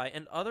FBI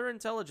and other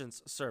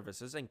intelligence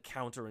services and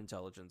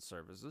counterintelligence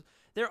services.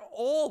 They're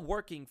all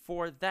working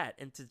for that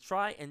and to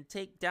try and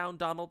take down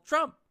Donald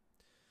Trump.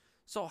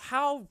 So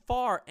how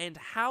far and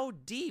how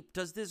deep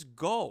does this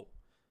go?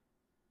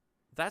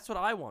 That's what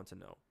I want to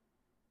know.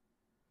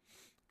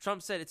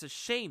 Trump said it's a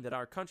shame that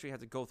our country had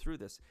to go through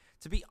this.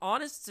 To be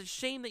honest, it's a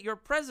shame that your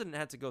president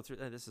had to go through.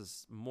 This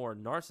is more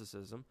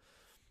narcissism.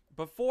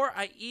 Before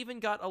I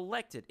even got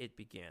elected, it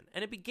began.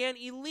 And it began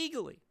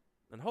illegally.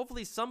 And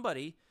hopefully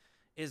somebody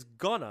is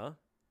gonna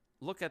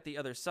look at the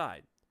other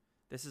side.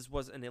 This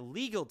was an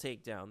illegal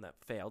takedown that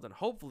failed. And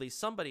hopefully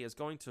somebody is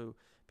going to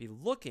be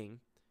looking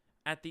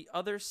at the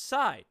other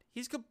side.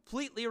 He's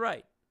completely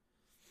right.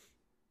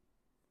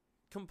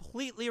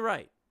 Completely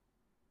right.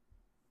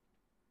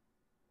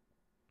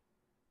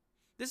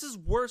 This is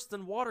worse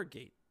than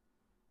Watergate.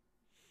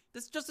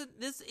 This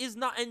is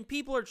not, and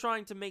people are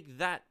trying to make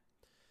that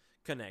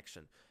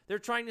connection. They're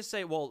trying to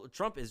say, well,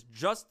 Trump is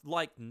just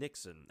like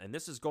Nixon, and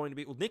this is going to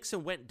be, well,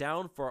 Nixon went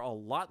down for a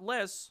lot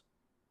less,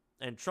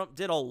 and Trump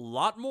did a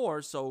lot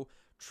more, so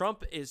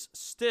Trump is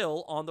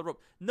still on the rope.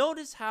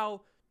 Notice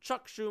how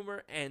Chuck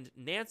Schumer and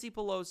Nancy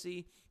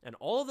Pelosi and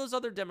all of those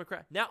other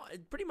Democrats, now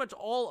pretty much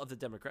all of the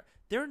Democrats,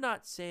 they're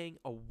not saying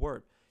a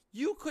word.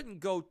 You couldn't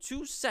go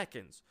 2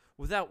 seconds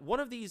without one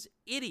of these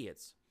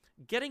idiots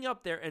getting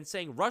up there and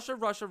saying, Russia,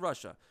 Russia,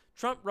 Russia,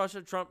 Trump,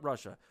 Russia, Trump,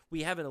 Russia.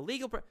 We have an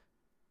illegal...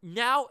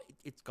 Now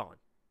it's gone.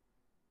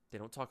 They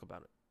don't talk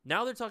about it.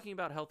 Now they're talking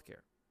about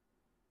healthcare.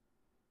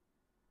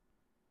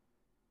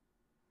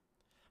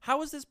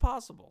 How is this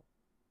possible?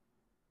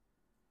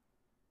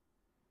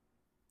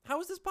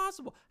 How is this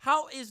possible?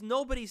 How is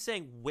nobody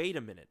saying, wait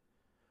a minute,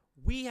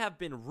 we have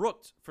been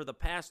rooked for the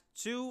past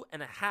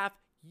 2.5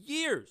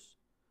 years.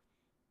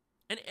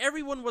 And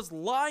everyone was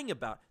lying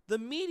about it. The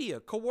media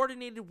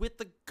coordinated with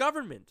the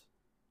government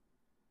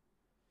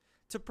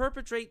to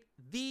perpetrate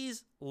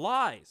these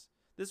lies.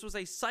 This was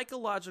a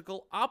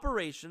psychological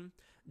operation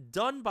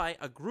done by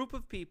a group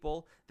of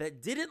people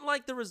that didn't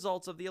like the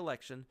results of the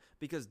election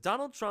because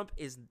Donald Trump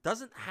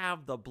doesn't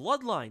have the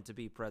bloodline to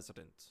be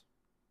president.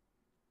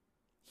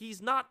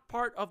 He's not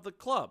part of the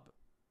club.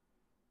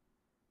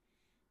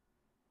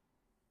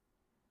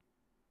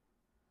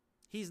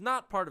 He's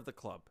not part of the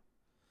club.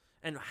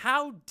 And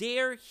how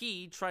dare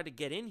he try to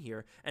get in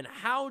here? And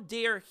how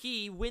dare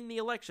he win the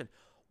election?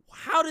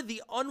 How did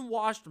the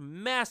unwashed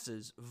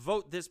masses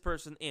vote this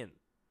person in?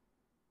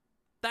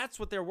 That's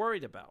what they're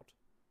worried about.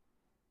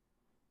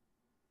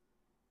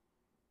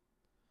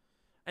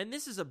 And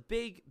this is a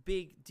big,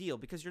 big deal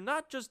because you're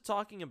not just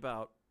talking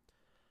about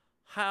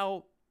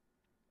how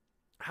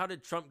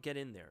did Trump get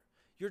in there.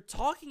 You're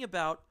talking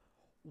about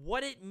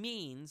what it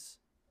means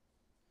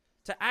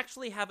to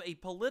actually have a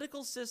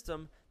political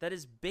system that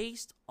is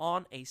based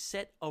on a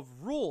set of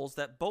rules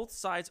that both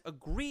sides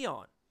agree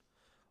on.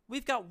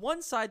 We've got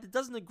one side that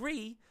doesn't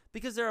agree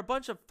because they're a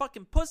bunch of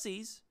fucking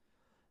pussies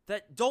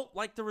that don't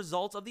like the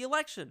results of the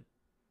election.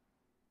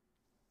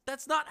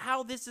 That's not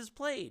how this is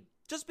played.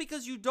 Just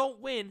because you don't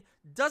win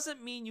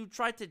doesn't mean you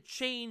try to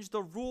change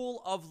the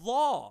rule of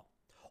law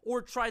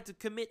or try to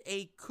commit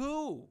a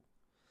coup.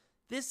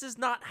 This is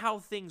not how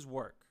things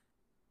work.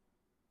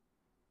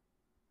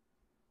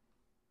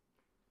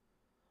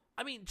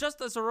 I mean,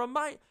 just as a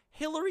reminder,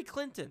 Hillary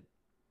Clinton,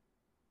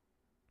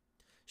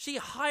 she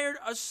hired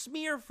a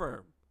smear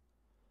firm,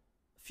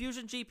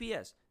 Fusion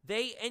GPS.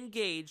 They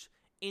engage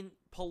in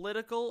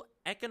political,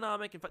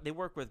 economic, they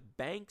work with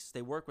banks,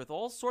 they work with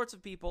all sorts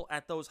of people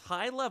at those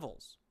high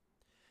levels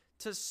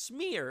to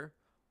smear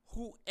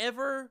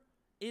whoever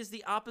is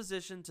the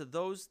opposition to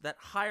those that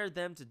hired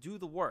them to do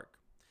the work.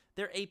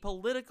 They're a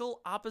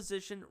political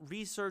opposition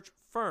research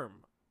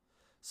firm.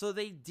 So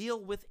they deal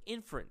with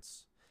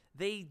inference.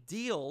 They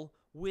deal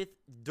with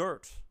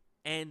dirt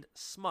and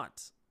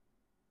smut.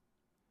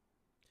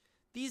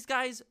 These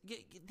guys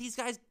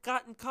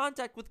got in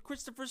contact with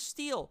Christopher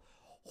Steele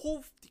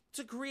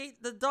to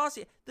create the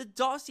dossier. The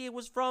dossier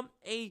was from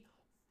a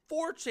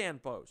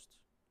 4chan post.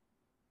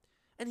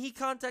 And he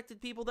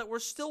contacted people that were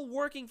still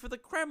working for the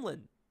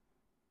Kremlin.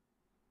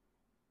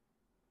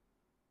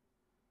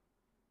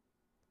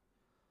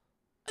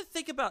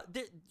 Think about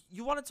it.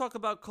 You want to talk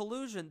about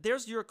collusion?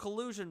 There's your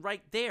collusion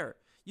right there.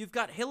 You've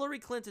got Hillary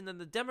Clinton and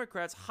the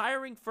Democrats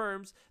hiring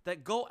firms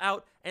that go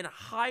out and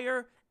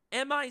hire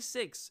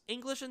MI6,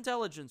 English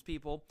intelligence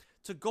people,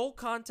 to go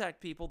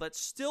contact people that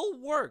still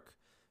work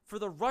for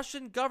the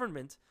Russian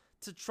government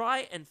to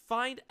try and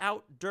find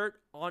out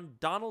dirt on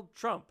Donald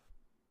Trump.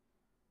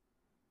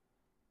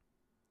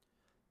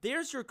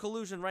 There's your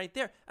collusion right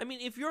there. I mean,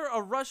 if you're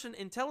a Russian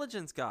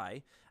intelligence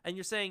guy and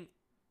you're saying,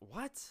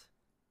 what?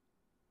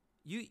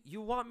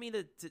 You want me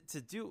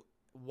to do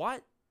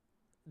what?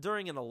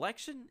 During an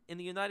election in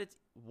the United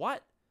States?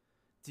 What?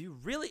 Do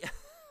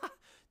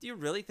you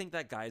really think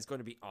that guy is going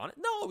to be on it?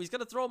 No, he's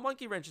going to throw a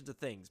monkey wrench into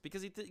things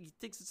because he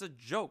thinks it's a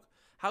joke.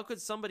 How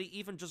could somebody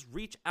even just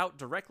reach out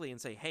directly and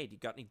say, hey, do you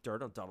got any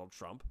dirt on Donald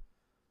Trump?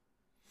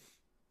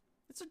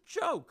 It's a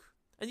joke.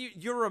 And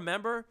you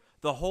remember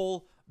the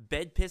whole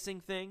bed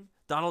pissing thing?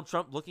 Donald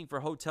Trump looking for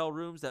hotel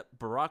rooms that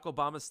Barack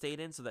Obama stayed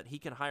in so that he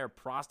can hire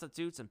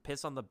prostitutes and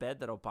piss on the bed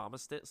that Obama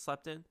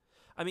slept in?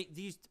 I mean,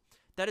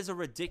 that is a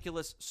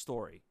ridiculous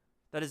story.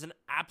 That is an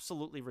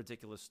absolutely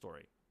ridiculous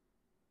story.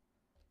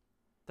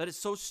 That is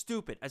so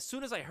stupid. As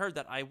soon as I heard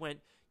that, I went,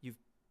 you've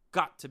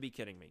got to be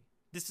kidding me.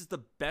 This is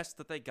the best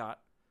that they got.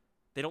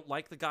 They don't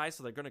like the guy,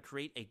 so they're going to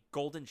create a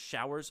golden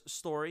showers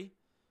story.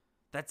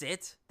 That's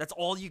it? That's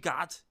all you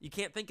got? You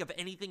can't think of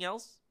anything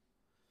else?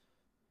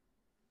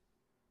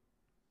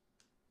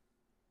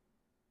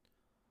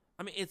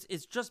 I mean,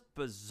 it's just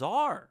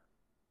bizarre.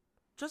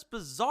 Just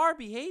bizarre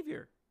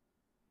behavior.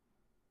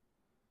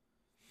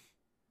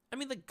 I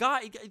mean, the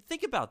guy,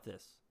 think about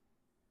this.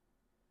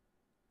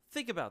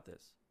 Think about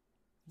this.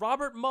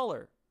 Robert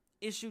Mueller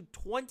issued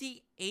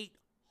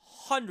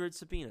 2,800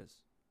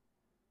 subpoenas.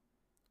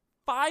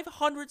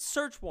 500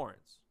 search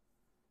warrants.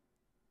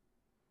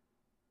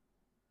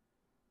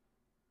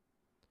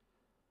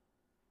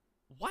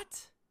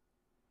 What?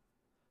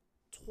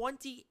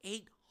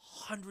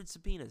 2,800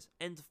 subpoenas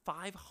and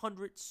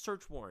 500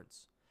 search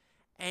warrants.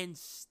 And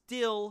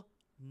still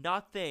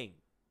nothing.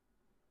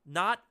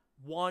 Not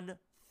one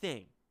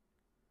thing.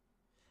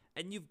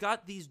 And you've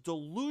got these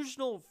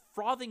delusional,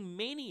 frothing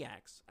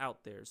maniacs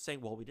out there saying,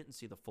 well, we didn't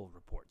see the full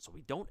report, so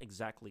we don't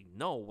exactly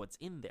know what's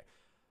in there.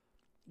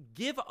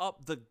 Give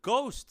up the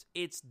ghost.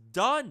 It's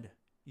done.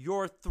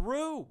 You're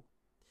through.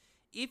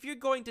 If you're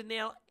going to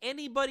nail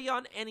anybody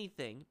on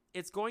anything,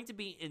 it's going to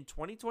be in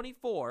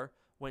 2024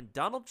 when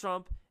Donald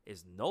Trump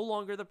is no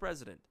longer the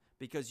president,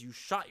 because you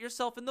shot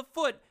yourself in the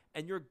foot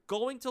and you're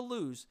going to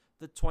lose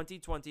the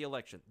 2020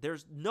 election.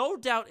 There's no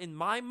doubt in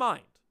my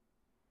mind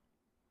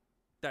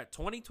that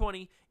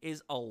 2020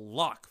 is a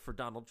lock for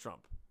Donald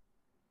Trump.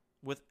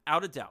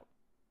 Without a doubt.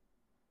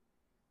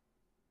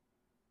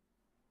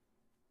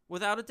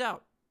 Without a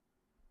doubt.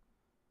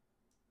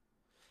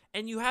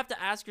 And you have to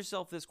ask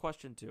yourself this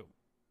question too.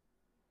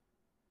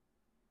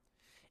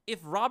 If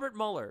Robert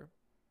Mueller,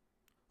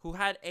 who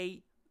had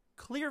a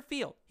clear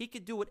field, he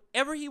could do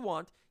whatever he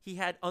wants, he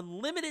had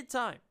unlimited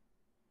time.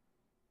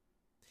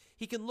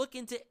 He can look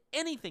into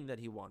anything that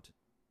he wanted.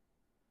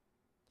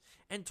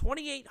 And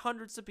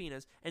 2,800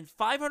 subpoenas and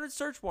 500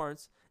 search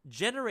warrants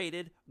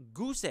generated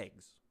goose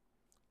eggs.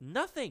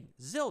 Nothing.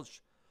 Zilch.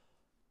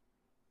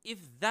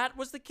 If that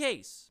was the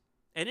case,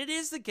 and it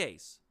is the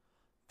case,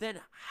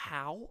 then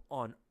how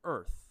on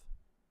earth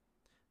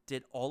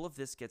did all of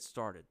this get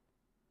started?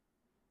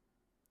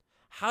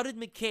 How did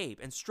McCabe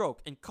and Strzok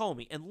and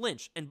Comey and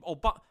Lynch and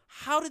Obama,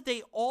 how did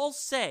they all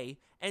say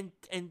and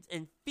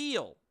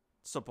feel,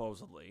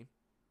 supposedly,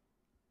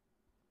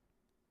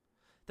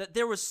 that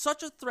there was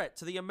such a threat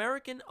to the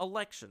American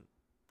election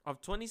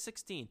of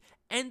 2016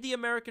 and the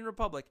American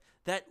Republic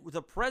that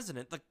the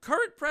president, the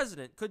current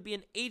president, could be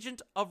an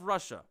agent of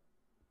Russia?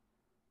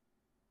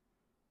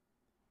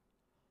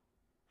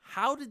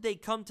 How did they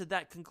come to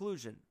that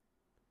conclusion?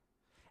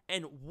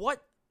 And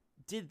what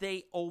did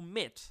they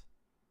omit?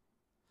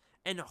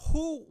 And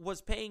who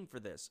was paying for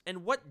this?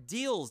 And what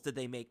deals did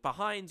they make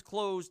behind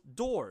closed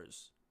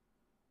doors?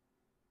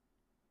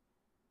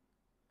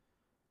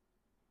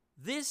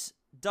 This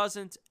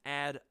doesn't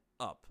add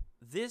up.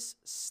 This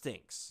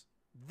stinks.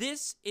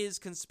 This is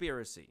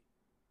conspiracy.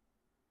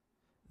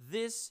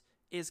 This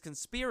is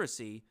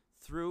conspiracy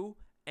through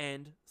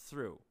and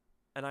through.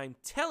 And I'm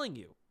telling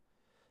you,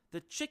 the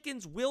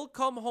chickens will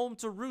come home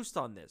to roost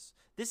on this.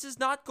 This is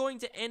not going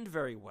to end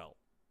very well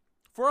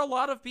for a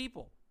lot of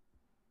people.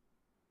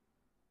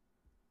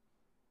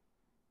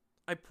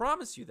 I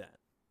promise you that.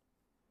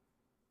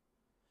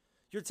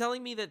 You're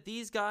telling me that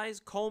these guys,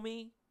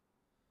 Comey,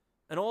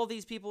 and all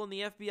these people in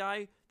the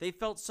FBI, they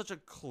felt such a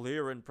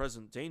clear and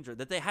present danger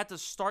that they had to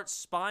start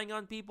spying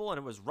on people, and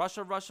it was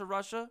Russia, Russia,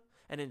 Russia,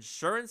 and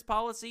insurance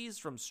policies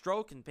from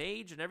Strzok and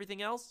Page and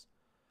everything else?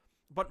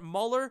 But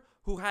Mueller,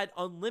 who had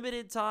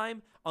unlimited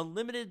time,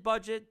 unlimited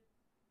budget,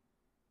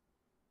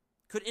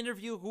 could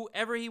interview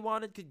whoever he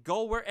wanted, could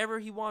go wherever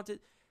he wanted,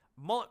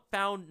 Mueller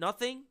found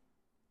nothing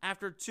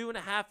after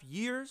 2.5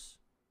 years?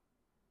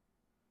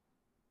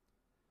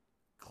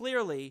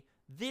 Clearly,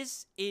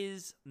 this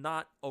is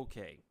not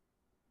okay.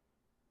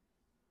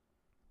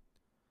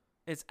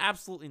 It's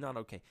absolutely not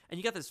okay. And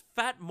you got this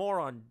fat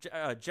moron,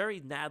 Jerry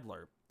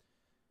Nadler,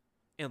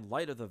 In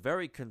light of the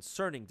very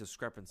concerning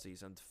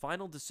discrepancies and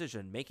final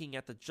decision making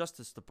at the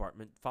Justice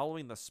Department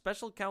following the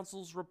special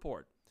counsel's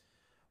report,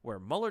 where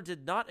Mueller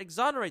did not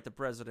exonerate the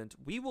president,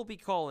 we will be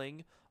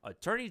calling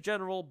Attorney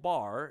General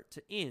Barr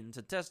in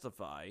to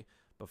testify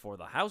before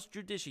the House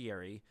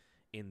Judiciary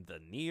in the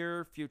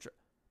near future.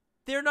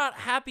 They're not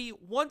happy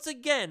once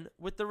again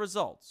with the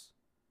results.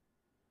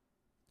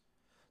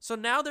 So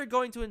now they're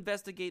going to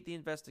investigate the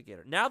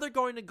investigator. Now they're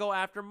going to go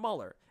after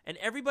Mueller and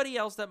everybody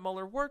else that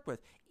Mueller worked with,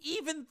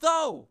 even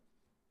though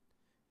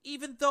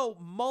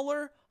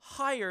Mueller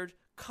hired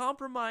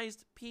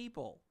compromised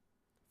people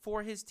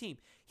for his team.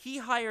 He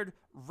hired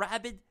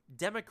rabid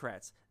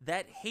Democrats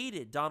that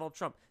hated Donald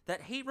Trump,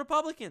 that hate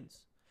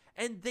Republicans,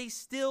 and they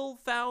still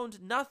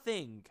found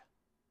nothing.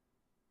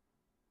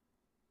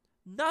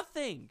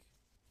 Nothing.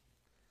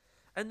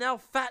 And now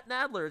Fat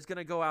Nadler is going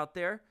to go out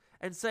there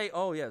and say,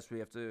 oh, yes, we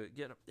have to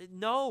get him.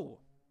 No.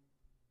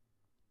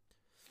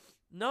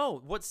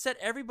 What set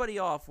everybody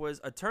off was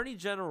Attorney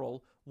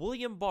General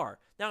William Barr.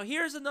 Now,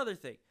 here's another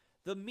thing.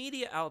 The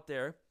media out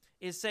there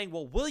is saying,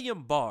 well,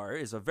 William Barr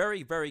is a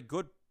very, very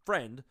good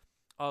friend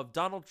of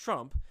Donald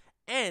Trump,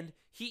 and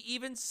he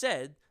even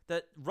said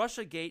that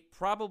Russiagate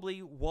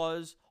probably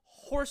was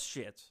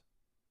horseshit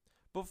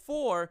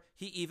before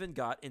he even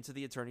got into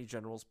the Attorney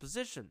General's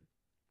position.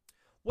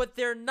 What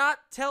they're not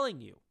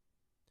telling you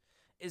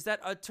is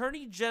that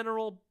Attorney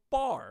General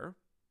Barr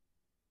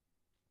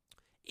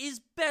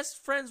is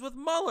best friends with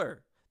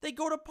Mueller. They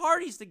go to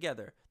parties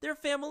together. Their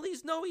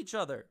families know each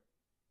other.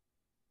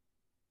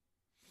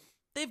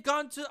 They've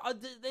gone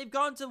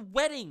to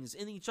weddings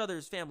in each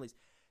other's families.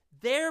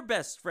 They're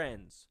best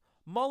friends.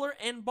 Mueller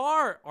and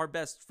Barr are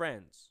best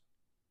friends.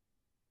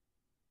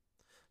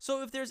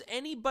 So if there's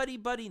any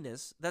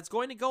buddy-buddiness that's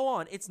going to go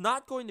on, it's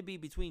not going to be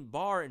between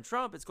Barr and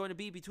Trump. It's going to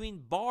be between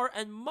Barr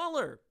and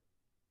Mueller.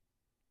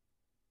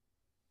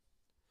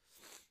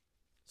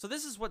 So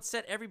this is what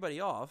set everybody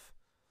off.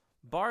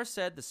 Barr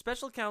said the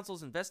special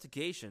counsel's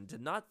investigation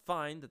did not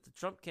find that the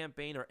Trump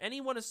campaign or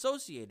anyone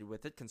associated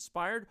with it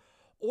conspired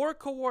or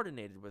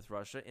coordinated with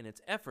Russia in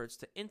its efforts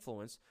to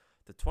influence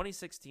the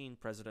 2016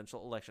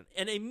 presidential election.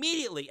 And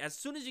immediately, as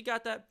soon as you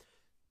got that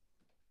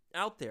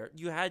out there,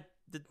 you had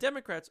the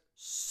Democrats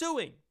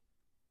suing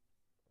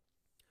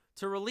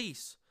to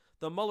release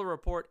the Mueller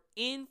report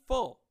in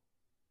full.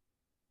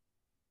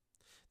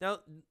 Now,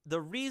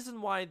 the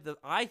reason why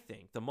I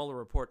think the Mueller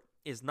report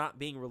is not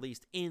being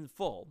released in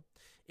full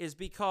is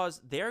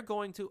because they're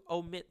going to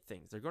omit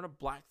things. They're going to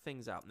black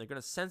things out, and they're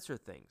going to censor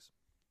things.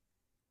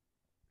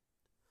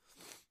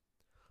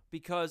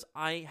 Because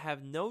I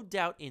have no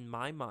doubt in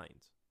my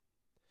mind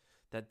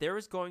that there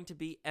is going to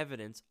be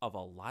evidence of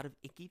a lot of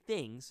icky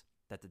things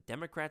that the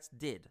Democrats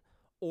did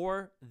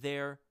or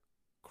their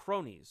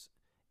cronies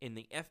in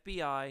the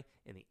FBI,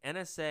 in the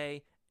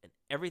NSA, and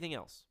everything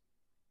else.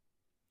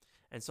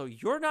 And so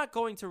you're not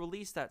going to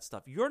release that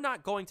stuff. You're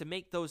not going to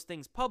make those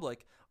things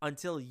public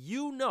until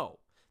you know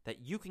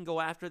that you can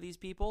go after these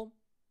people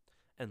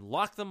and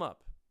lock them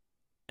up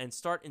and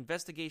start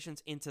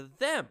investigations into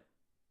them.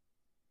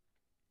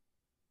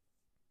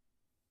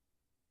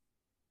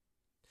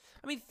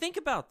 I mean, think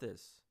about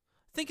this.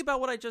 Think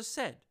about what I just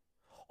said.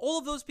 All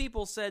of those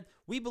people said,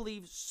 we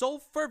believe so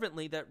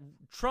fervently that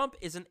Trump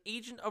is an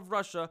agent of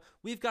Russia,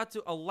 we've got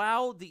to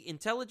allow the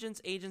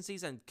intelligence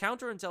agencies and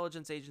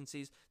counterintelligence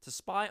agencies to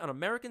spy on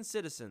American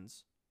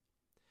citizens.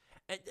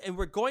 And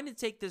we're going to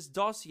take this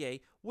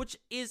dossier, which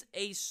is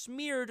a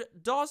smeared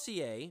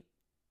dossier.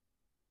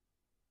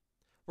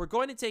 We're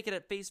going to take it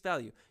at face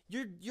value.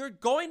 You're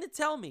going to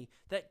tell me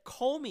that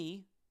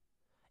Comey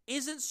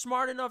isn't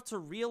smart enough to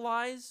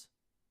realize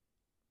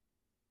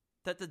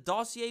that the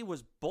dossier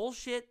was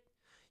bullshit?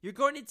 You're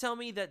going to tell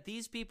me that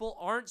these people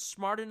aren't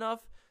smart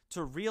enough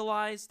to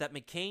realize that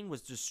McCain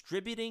was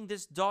distributing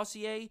this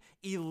dossier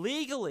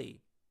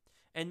illegally,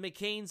 and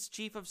McCain's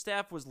chief of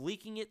staff was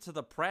leaking it to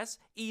the press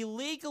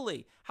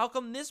illegally? How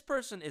come this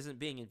person isn't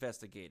being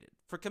investigated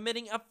for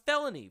committing a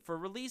felony, for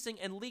releasing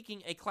and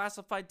leaking a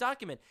classified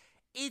document?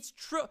 It's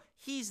true.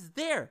 He's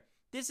there.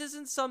 This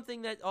isn't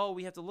something that,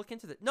 we have to look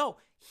into that. No,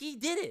 he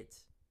did it.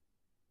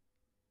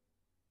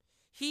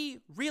 He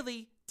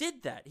really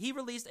did that. He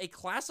released a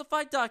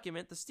classified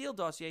document, the Steele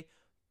dossier,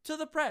 to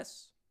the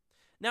press.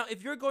 Now,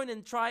 if you're going to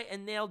try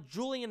and nail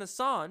Julian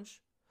Assange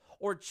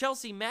or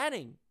Chelsea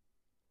Manning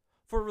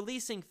for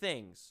releasing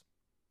things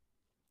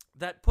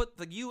that put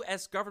the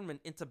U.S.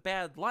 government into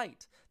bad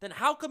light, then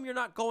how come you're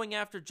not going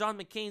after John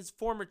McCain's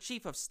former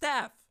chief of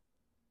staff?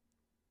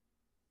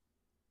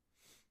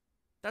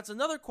 That's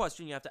another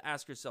question you have to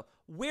ask yourself.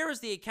 Where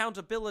is the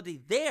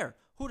accountability there?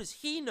 Who does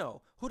he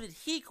know? Who did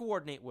he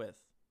coordinate with?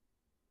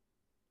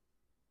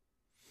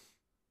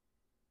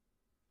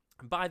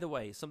 By the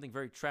way, something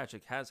very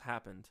tragic has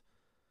happened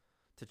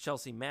to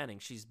Chelsea Manning.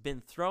 She's been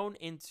thrown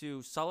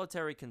into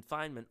solitary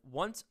confinement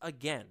once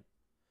again.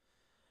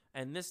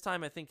 And this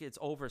time I think it's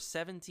over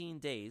 17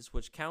 days,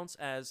 which counts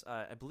as,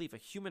 I believe, a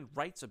human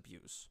rights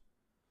abuse.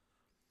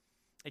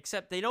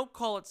 Except they don't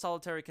call it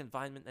solitary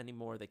confinement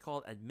anymore. They call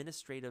it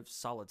administrative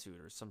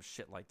solitude or some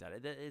shit like that.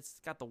 It's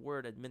got the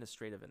word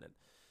administrative in it.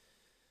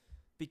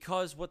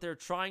 Because what they're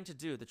trying to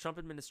do, the Trump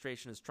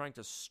administration is trying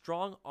to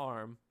strong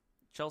arm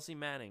Chelsea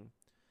Manning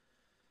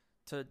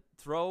to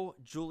throw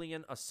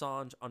Julian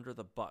Assange under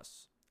the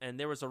bus. And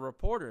there was a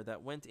reporter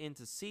that went in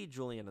to see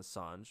Julian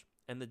Assange,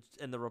 and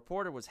the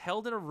reporter was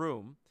held in a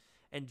room,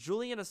 and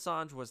Julian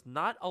Assange was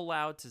not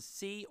allowed to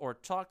see or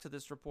talk to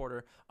this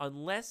reporter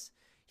unless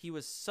he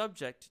was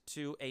subject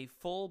to a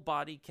full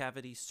body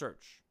cavity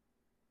search.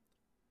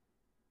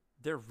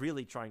 They're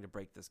really trying to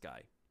break this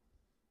guy.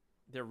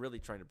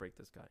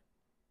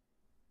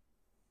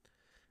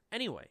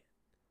 Anyway,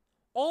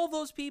 all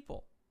those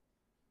people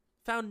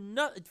found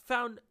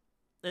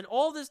and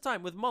all this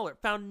time with Mueller,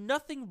 found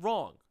nothing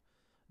wrong.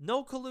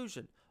 No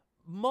collusion.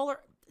 Mueller,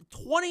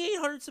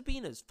 2,800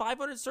 subpoenas,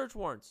 500 search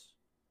warrants,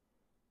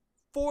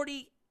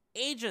 40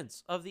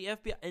 agents of the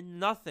FBI, and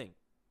nothing.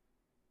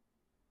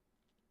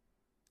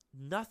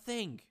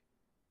 Nothing.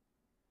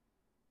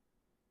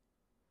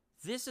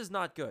 This is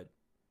not good.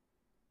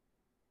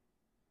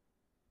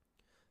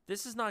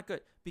 This is not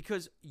good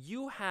because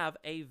you have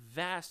a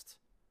vast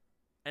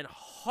and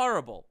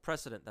horrible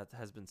precedent that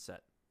has been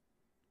set.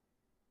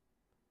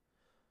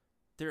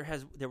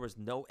 There was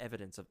no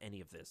evidence of any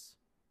of this.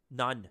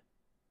 None.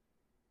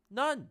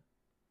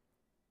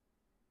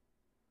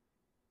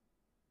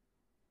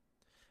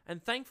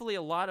 And thankfully,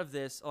 a lot of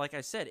this, like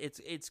I said,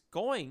 it's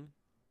going.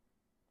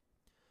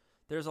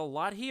 There's a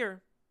lot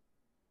here.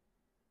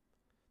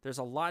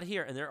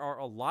 And there are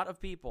a lot of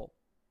people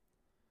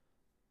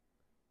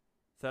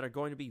that are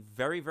going to be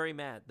very, very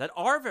mad. That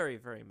are very,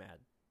 very mad.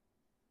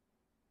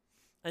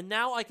 And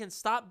now I can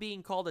stop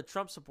being called a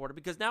Trump supporter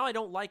because now I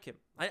don't like him.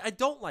 I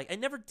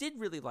never did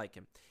really like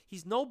him.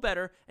 He's no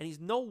better and he's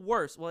no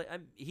worse. Well,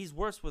 he's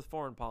worse with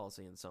foreign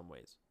policy in some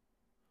ways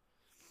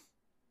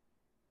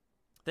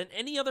than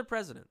any other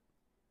president.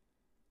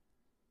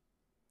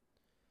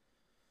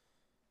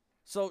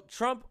 So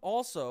Trump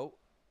also,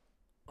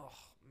 oh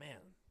man,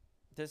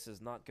 this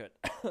is not good.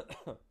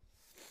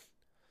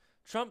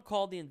 Trump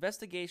called the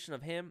investigation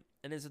of him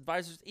and his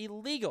advisors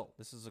illegal.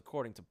 This is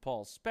according to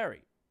Paul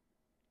Sperry.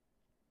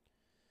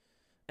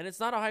 And it's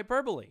not a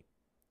hyperbole.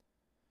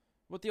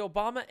 What the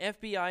Obama,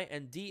 FBI,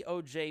 and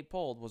DOJ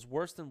pulled was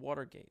worse than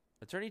Watergate.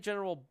 Attorney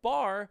General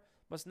Barr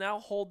must now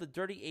hold the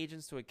dirty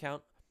agents to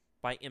account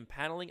by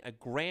impaneling a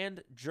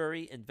grand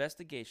jury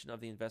investigation of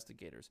the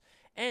investigators.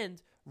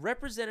 And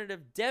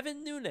Representative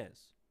Devin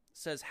Nunes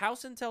says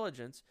House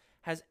intelligence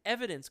has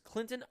evidence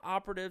Clinton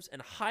operatives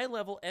and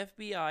high-level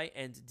FBI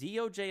and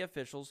DOJ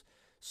officials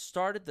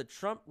started the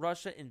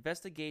Trump-Russia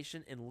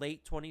investigation in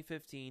late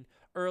 2015,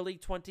 early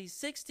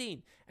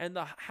 2016, and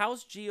the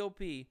House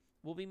GOP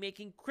will be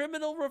making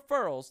criminal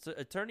referrals to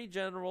Attorney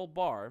General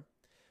Barr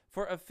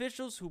for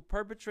officials who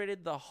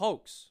perpetrated the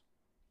hoax.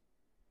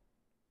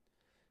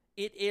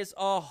 It is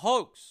a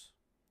hoax.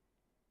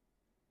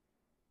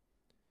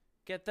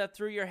 Get that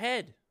through your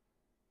head.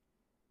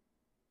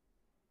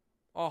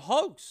 A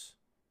hoax.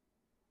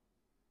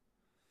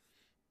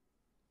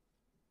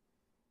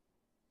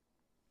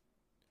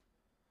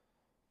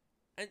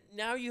 And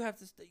now you have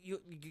to you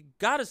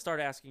got to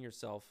start asking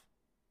yourself,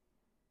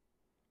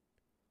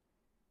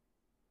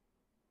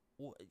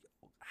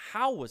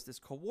 how was this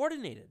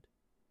coordinated?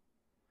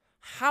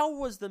 How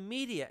was the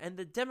media and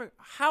the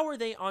how are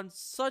they on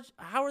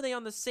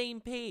the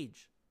same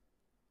page?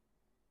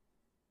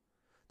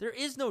 There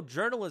is no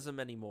journalism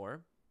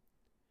anymore.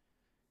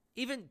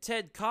 Even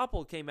Ted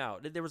Koppel came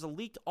out. There was a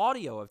leaked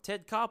audio of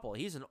Ted Koppel.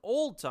 He's an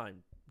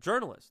old-time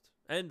journalist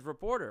and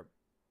reporter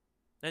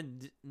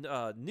and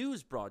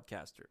news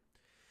broadcaster.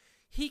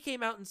 He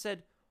came out and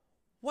said,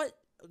 what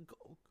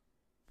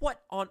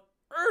on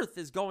earth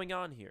is going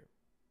on here?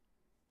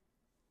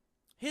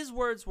 His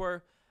words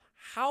were,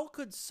 how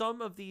could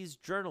some of these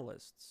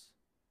journalists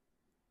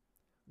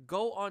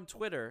go on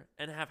Twitter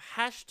and have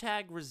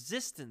hashtag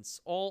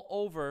resistance all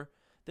over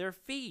their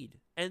feed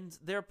and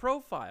their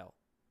profile?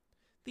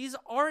 These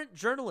aren't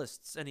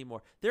journalists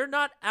anymore. They're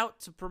not out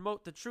to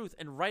promote the truth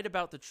and write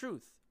about the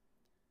truth.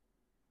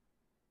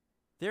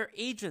 They're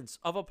agents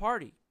of a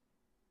party.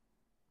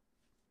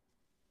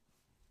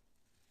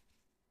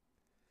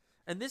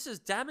 And this is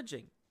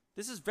damaging.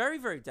 This is very,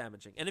 very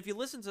damaging. And if you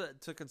listen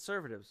to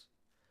conservatives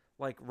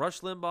like Rush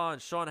Limbaugh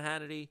and Sean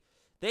Hannity,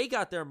 they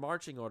got their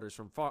marching orders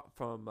from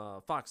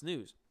Fox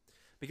News,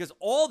 because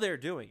all they're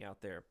doing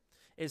out there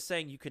is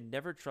saying you can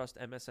never trust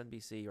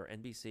MSNBC or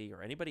NBC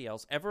or anybody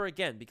else ever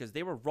again because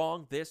they were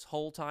wrong this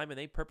whole time and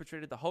they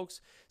perpetrated the hoax.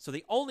 So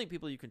the only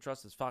people you can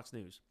trust is Fox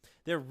News.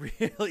 They're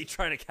really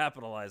trying to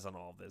capitalize on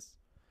all of this.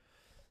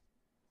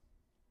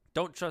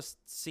 Don't trust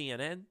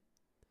CNN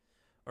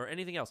or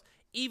anything else.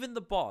 Even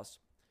the boss,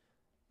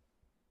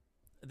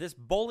 this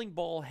bowling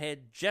ball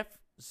head Jeff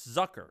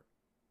Zucker,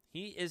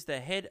 he is the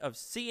head of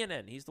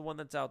CNN. He's the one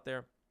that's out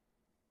there.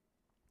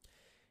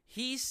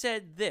 He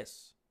said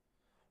this: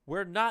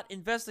 we're not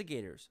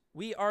investigators.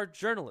 We are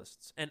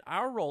journalists, and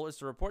our role is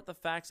to report the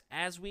facts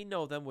as we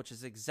know them, which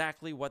is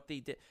exactly what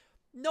they did.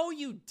 No,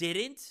 you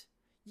didn't.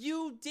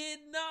 You did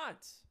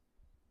not.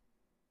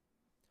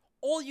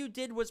 All you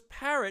did was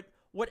parrot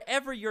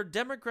whatever your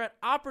Democrat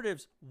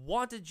operatives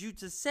wanted you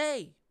to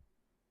say.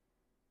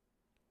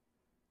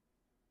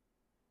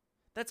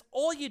 That's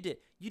all you did.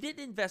 You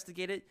didn't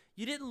investigate it.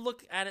 You didn't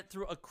look at it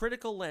through a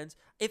critical lens.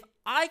 If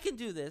I can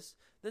do this,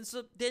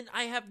 then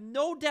I have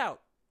no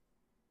doubt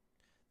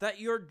that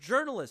your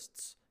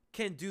journalists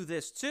can do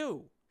this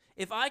too.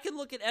 If I can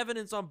look at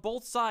evidence on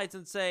both sides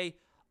and say,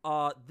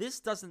 this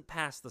doesn't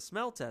pass the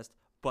smell test,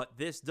 but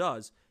this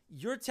does,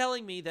 you're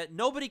telling me that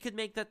nobody could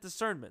make that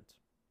discernment.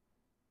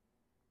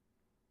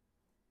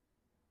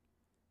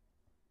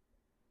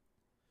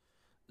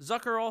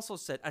 Zucker also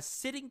said a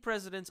sitting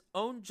president's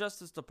own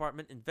Justice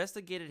Department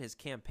investigated his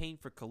campaign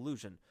for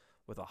collusion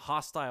with a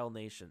hostile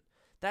nation.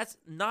 That's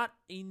not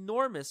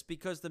enormous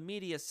because the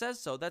media says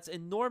so. That's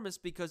enormous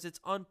because it's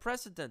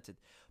unprecedented.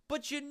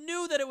 But you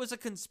knew that it was a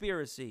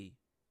conspiracy.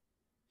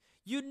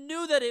 You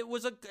knew that it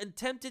was an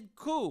attempted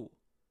coup.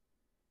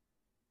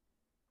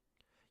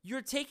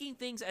 You're taking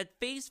things at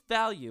face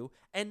value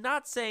and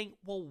not saying,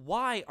 well,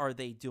 why are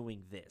they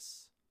doing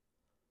this?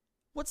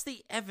 What's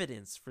the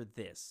evidence for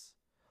this?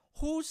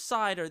 Whose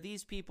side are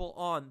these people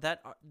on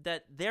that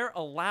they're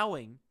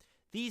allowing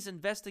these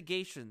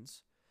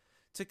investigations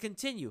to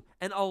continue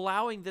and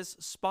allowing this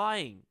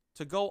spying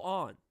to go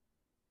on?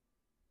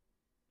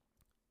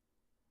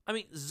 I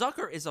mean,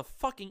 Zucker is a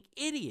fucking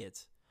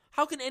idiot.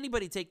 How can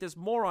anybody take this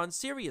moron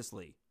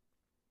seriously?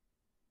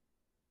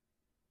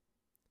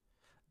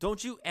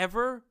 Don't you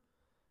ever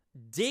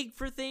dig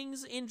for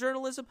things in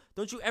journalism?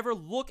 Don't you ever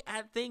look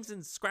at things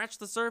and scratch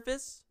the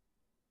surface?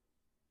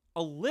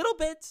 A little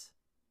bit.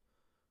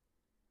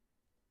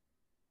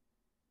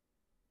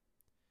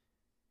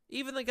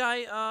 Even the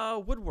guy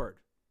Woodward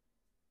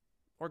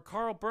or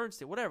Carl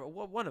Bernstein, whatever,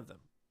 one of them,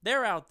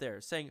 they're out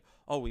there saying,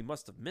 oh, we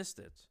must have missed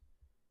it.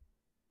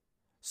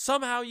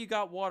 Somehow you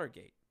got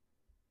Watergate.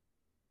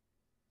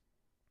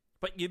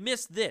 But you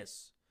missed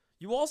this.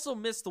 You also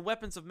missed the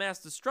weapons of mass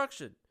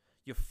destruction,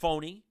 you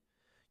phony,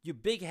 you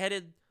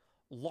big-headed,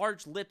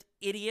 large-lipped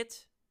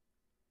idiot.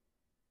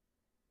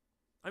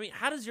 I mean,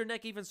 how does your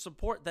neck even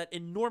support that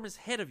enormous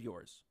head of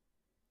yours?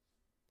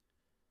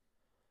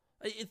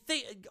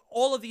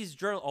 All of these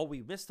journals, oh,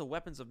 we missed the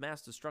weapons of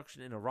mass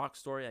destruction in Iraq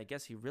story. I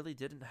guess he really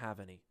didn't have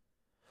any.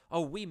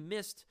 Oh, we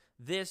missed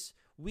this.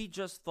 We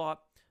just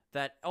thought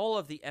that all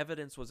of the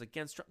evidence was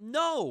against Trump.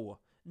 No.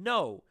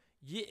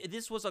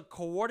 This was a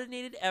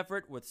coordinated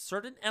effort with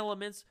certain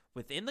elements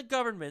within the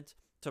government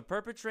to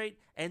perpetrate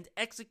and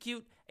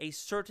execute a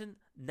certain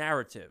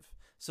narrative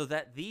so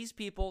that these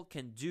people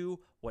can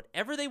do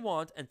whatever they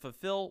want and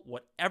fulfill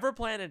whatever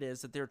plan it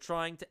is that they're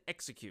trying to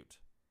execute.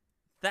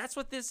 That's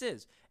what this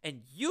is.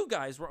 And you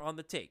guys were on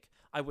the take.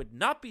 I would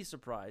not be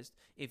surprised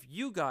if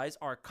you guys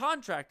are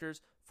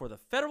contractors for the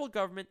federal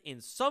government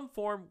in some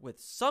form with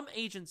some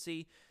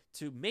agency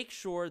to make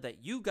sure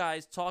that you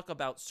guys talk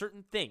about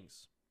certain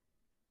things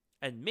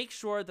and make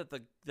sure that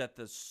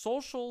the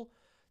social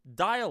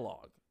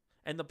dialogue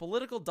and the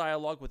political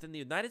dialogue within the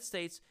United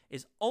States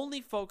is only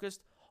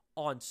focused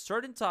on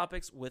certain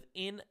topics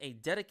within a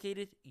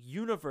dedicated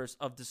universe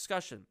of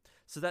discussion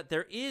so that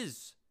there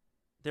is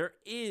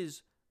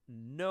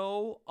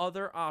no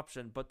other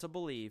option but to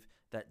believe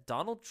that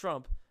Donald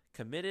Trump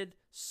committed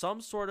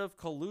some sort of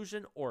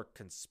collusion or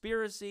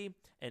conspiracy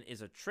and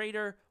is a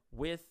traitor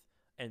with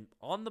and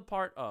on the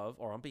part of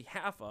or on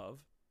behalf of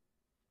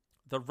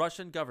the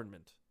Russian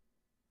government.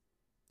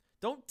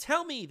 Don't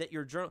tell me that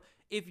you're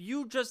if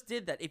you just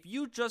did that, if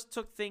you just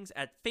took things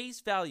at face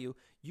value,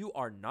 you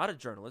are not a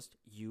journalist,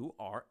 you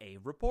are a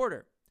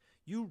reporter.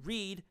 You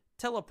read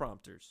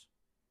teleprompters.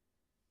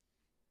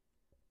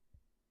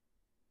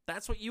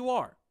 That's what you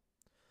are.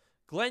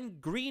 Glenn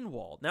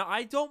Greenwald. Now,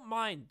 I don't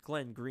mind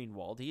Glenn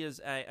Greenwald. He is,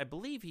 I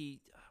believe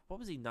what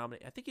was he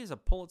nominated? I think he's a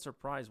Pulitzer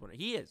Prize winner.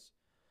 He is.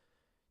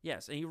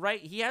 Yes, and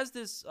he has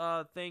this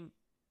thing.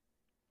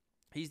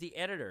 He's the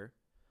editor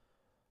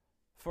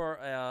for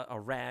a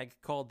rag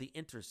called The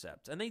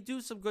Intercept, and they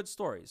do some good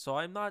stories. So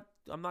I'm not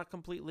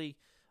completely,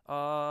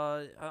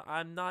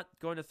 I'm not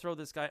going to throw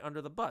this guy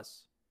under the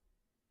bus.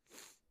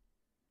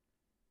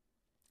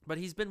 But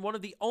he's been one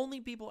of the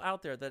only people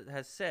out there that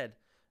has said,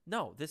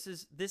 no, this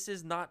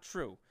is not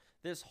true.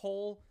 This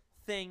whole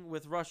thing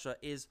with Russia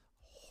is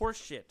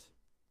horseshit.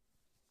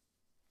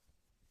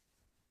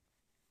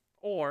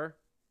 Or,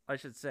 I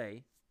should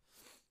say,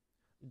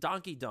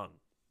 donkey dung.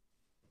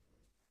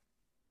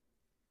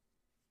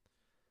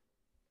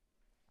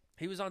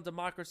 He was on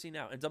Democracy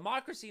Now! And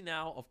Democracy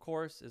Now!, of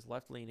course, is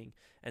left-leaning.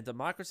 And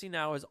Democracy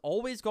Now! Is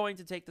always going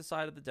to take the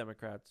side of the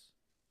Democrats.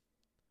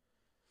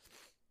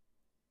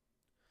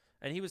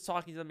 And he was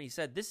talking to them, and he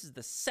said, this is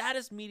the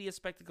saddest media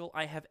spectacle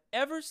I have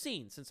ever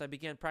seen since I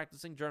began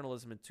practicing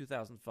journalism in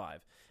 2005.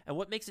 And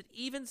what makes it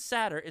even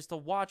sadder is to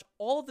watch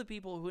all of the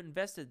people who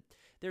invested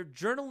their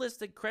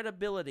journalistic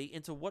credibility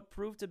into what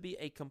proved to be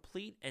a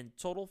complete and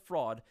total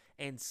fraud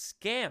and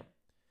scam.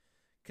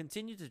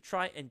 continue to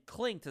try and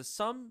cling to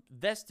some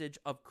vestige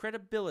of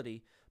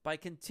credibility by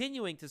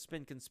continuing to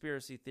spin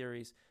conspiracy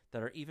theories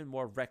that are even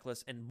more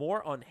reckless and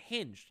more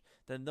unhinged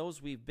than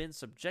those we've been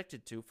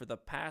subjected to for the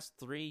past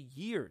 3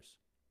 years.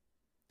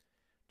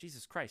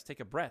 Jesus Christ, take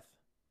a breath.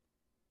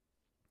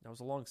 That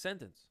was a long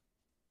sentence.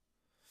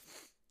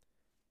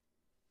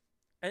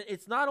 And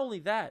it's not only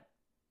that.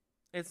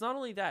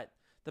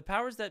 The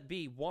powers that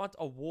be want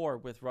a war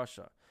with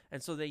Russia.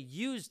 And so they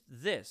used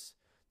this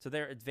to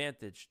their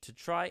advantage to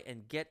try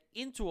and get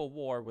into a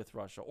war with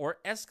Russia or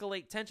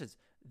escalate tensions.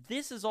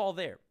 This is all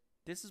there.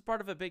 This is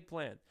part of a big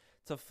plan.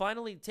 To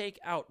finally take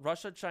out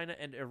Russia, China,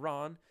 and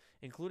Iran,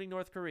 including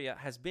North Korea,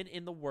 has been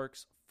in the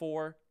works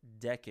for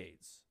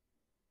decades.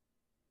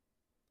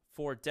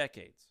 For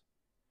decades.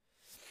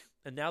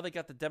 And now they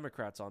got the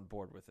Democrats on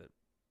board with it.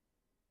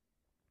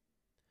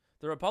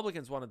 The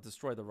Republicans want to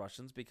destroy the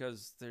Russians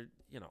because they're,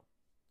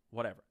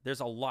 whatever. There's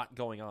a lot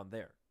going on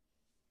there.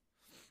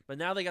 But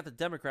now they got the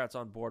Democrats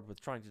on board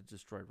with trying to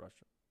destroy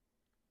Russia.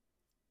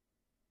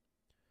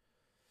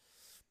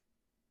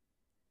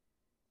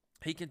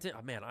 He continues.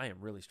 Oh man, I am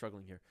really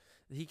struggling here.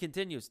 He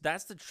continues.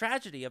 That's the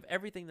tragedy of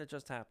everything that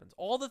just happened.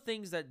 All the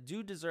things that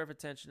do deserve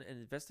attention and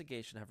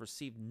investigation have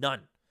received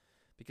none.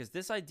 Because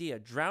this idea,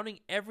 drowning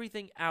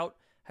everything out,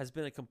 has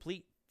been a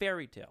complete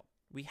fairy tale.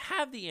 We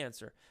have the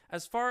answer.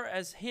 As far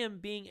as him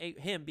being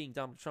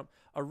Donald Trump,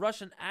 a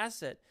Russian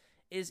asset,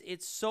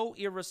 it's so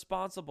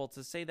irresponsible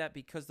to say that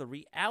because the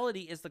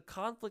reality is the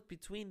conflict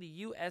between the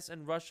U.S.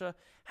 and Russia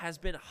has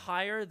been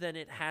higher than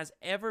it has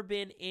ever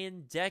been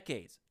in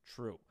decades.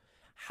 True.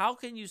 How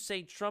can you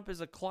say Trump is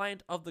a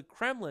client of the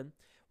Kremlin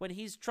when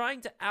he's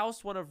trying to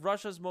oust one of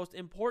Russia's most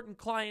important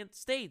client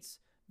states,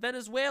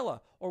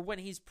 Venezuela, or when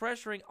he's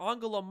pressuring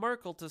Angela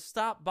Merkel to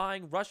stop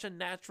buying Russian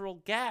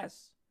natural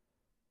gas?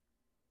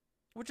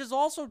 Which is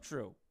also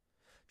true.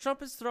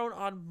 Trump has thrown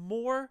on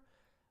more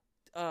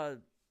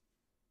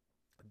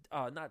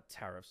not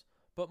tariffs,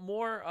 but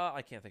more,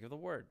 I can't think of the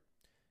word.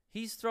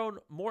 He's thrown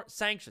more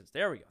sanctions,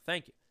 there we go,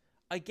 thank you,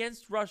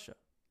 against Russia,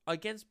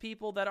 against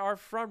people that are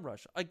from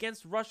Russia,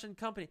 against Russian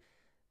companies,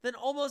 than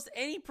almost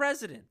any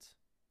president.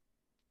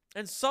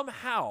 And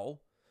somehow,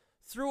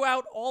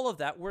 throughout all of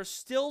that, we're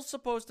still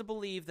supposed to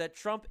believe that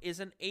Trump is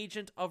an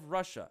agent of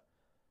Russia.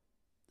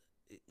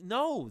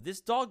 No,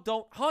 this dog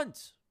don't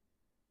hunt.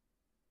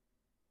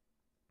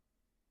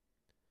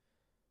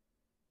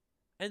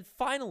 And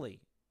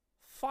finally,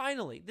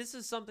 this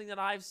is something that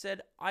I've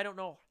said I don't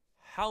know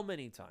how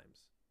many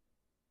times.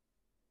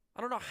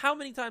 I don't know how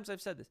many times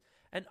I've said this.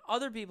 And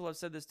other people have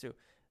said this too.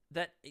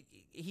 That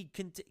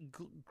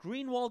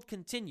Greenwald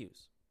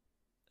continues,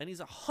 and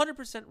he's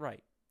 100%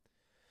 right,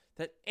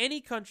 that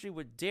any country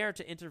would dare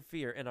to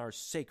interfere in our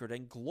sacred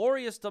and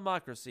glorious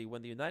democracy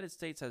when the United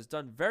States has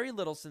done very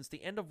little since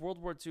the end of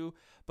World War II,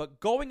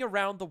 but going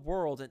around the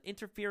world and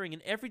interfering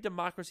in every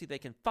democracy they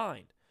can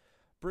find.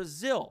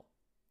 Brazil,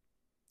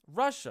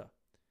 Russia.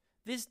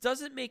 This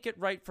doesn't make it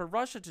right for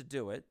Russia to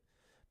do it,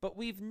 but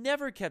we've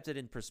never kept it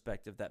in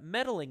perspective that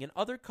meddling in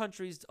other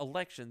countries'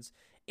 elections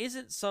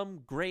isn't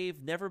some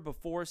grave,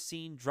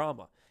 never-before-seen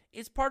drama.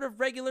 It's part of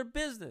regular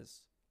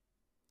business.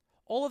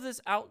 All of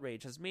this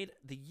outrage has made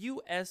the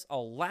U.S. a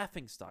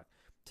laughingstock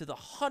to the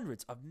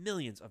hundreds of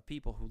millions of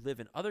people who live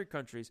in other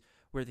countries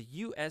where the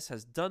U.S.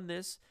 has done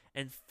this,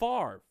 and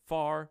far,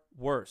 far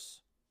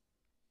worse.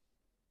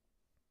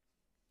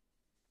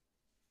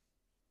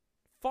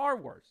 Far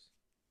worse.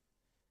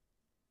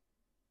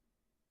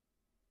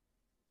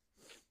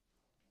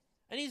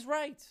 And he's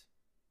right.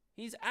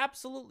 He's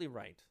absolutely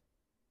right.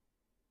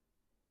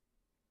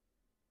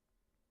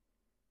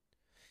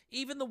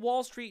 Even the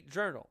Wall Street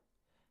Journal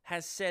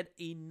has said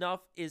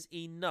enough is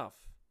enough.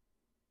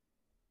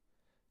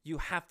 You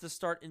have to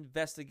start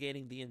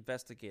investigating the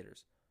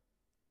investigators.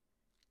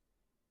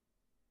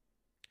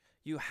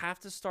 You have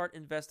to start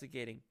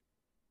investigating.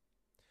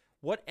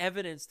 What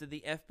evidence did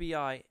the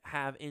FBI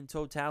have in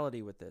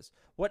totality with this?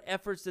 What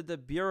efforts did the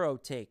Bureau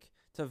take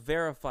to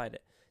verify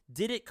it?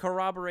 Did it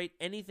corroborate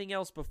anything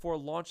else before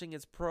launching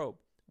its probe?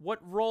 What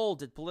role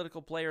did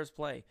political players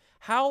play?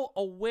 How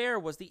aware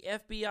was the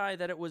FBI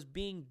that it was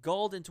being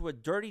gulled into a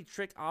dirty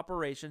trick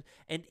operation?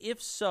 And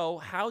if so,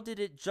 how did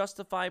it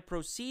justify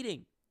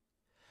proceeding?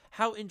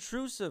 How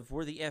intrusive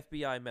were the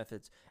FBI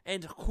methods?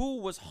 And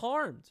who was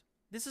harmed?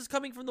 This is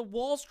coming from the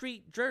Wall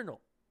Street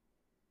Journal.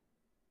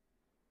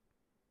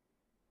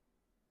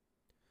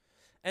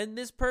 And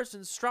this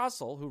person,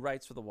 Strassel, who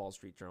writes for the Wall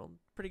Street Journal,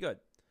 pretty good.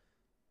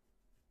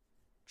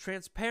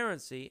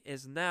 Transparency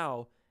is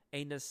now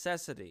a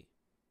necessity.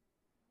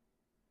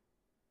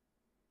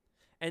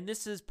 And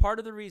this is part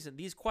of the reason,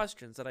 these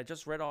questions that I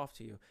just read off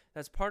to you,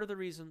 that's part of the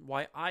reason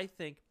why I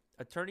think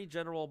Attorney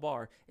General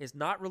Barr is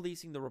not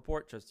releasing the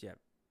report just yet.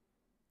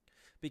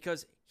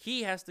 Because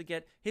he has to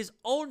get his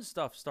own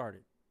stuff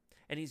started.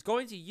 And he's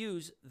going to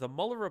use the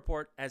Mueller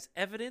report as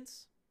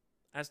evidence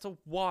as to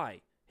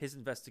why his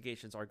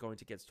investigations are going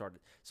to get started.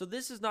 So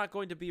this is not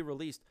going to be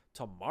released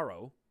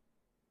tomorrow.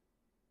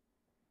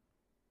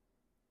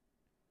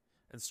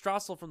 And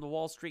Strassel from the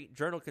Wall Street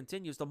Journal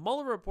continues, the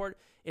Mueller report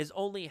is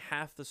only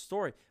half the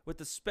story. With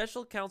the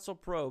special counsel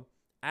probe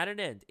at an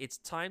end, it's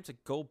time to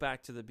go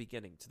back to the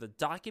beginning, to the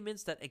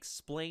documents that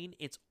explain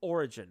its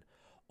origin.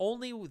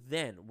 Only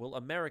then will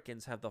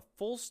Americans have the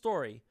full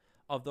story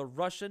of the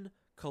Russian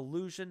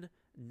collusion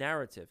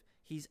narrative.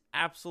 He's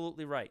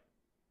absolutely right.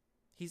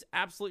 He's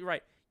absolutely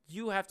right.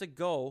 You have to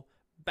go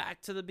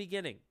back to the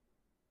beginning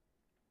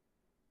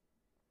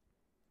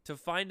to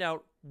find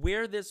out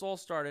where this all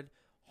started,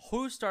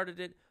 who started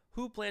it,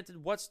 who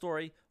planted what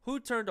story, who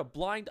turned a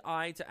blind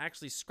eye to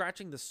actually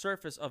scratching the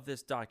surface of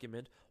this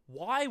document.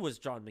 Why was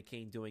John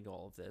McCain doing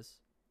all of this?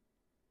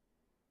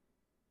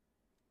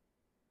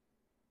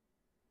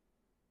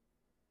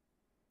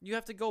 You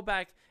have to go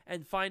back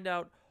and find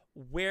out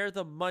where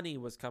the money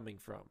was coming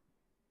from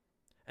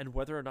and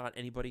whether or not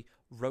anybody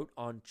wrote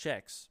on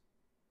checks.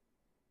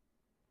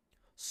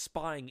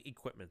 Spying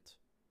equipment.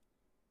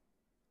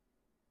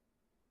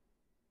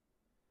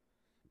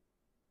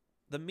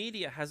 The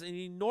media has an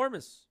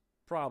enormous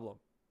problem.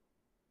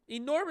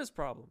 Enormous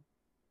problem.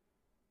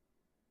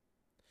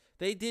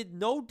 They did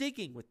no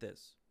digging with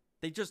this.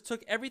 They just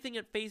took everything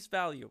at face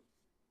value.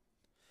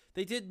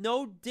 They did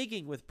no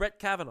digging with Brett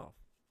Kavanaugh.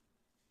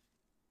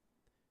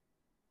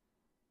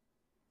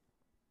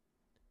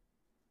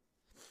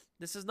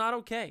 This is not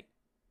okay.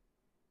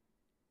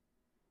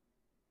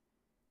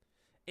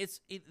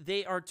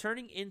 They are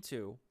turning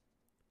into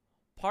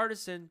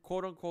partisan,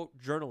 quote-unquote,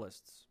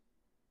 journalists.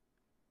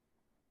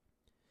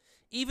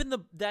 Even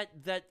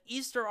that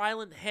Easter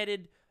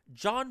Island-headed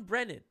John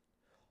Brennan,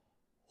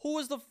 who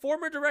was the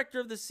former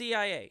director of the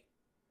CIA.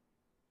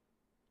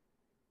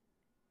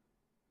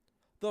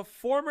 The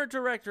former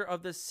director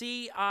of the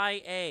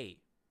CIA.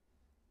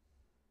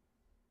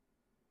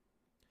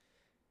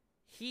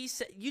 He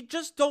said, you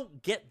just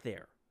don't get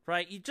there,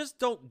 right? You just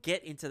don't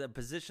get into the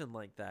position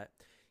like that.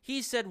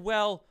 He said,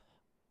 well,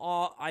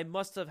 I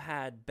must have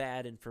had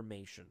bad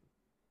information.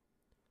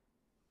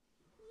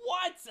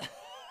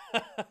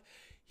 What?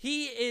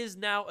 He is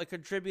now a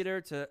contributor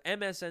to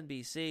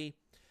MSNBC.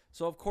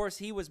 So, of course,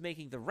 he was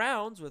making the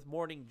rounds with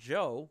Morning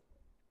Joe,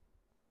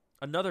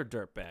 another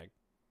dirtbag,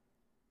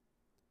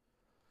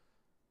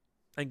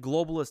 and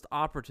globalist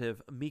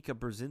operative Mika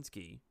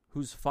Brzezinski,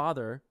 whose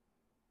father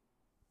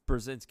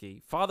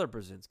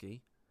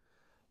Brzezinski,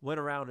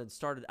 went around and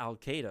started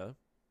Al-Qaeda.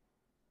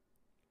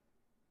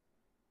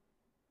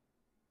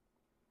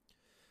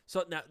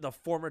 So now the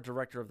former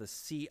director of the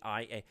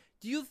CIA.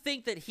 Do you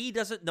think that he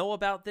doesn't know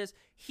about this?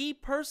 He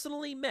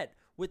personally met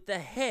with the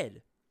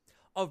head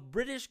of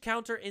British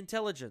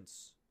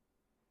counterintelligence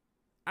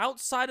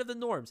outside of the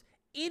norms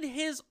in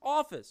his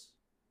office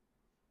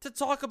to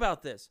talk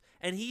about this.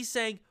 And he's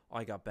saying, oh,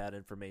 I got bad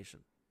information.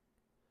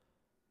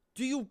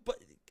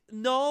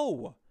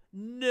 No.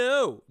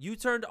 You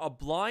turned a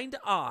blind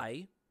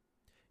eye.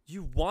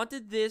 You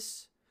wanted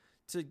this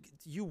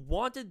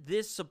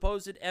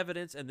supposed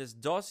evidence and this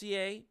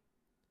dossier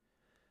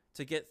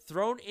to get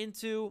thrown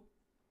into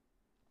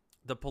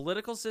the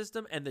political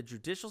system and the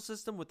judicial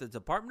system with the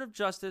Department of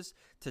Justice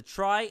to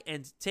try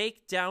and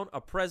take down a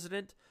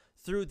president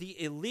through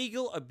the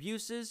illegal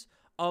abuses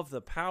of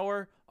the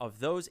power of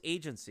those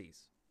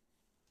agencies.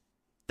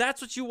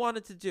 That's what you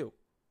wanted to do.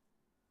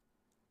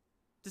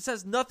 This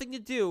has nothing to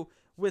do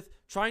with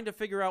trying to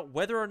figure out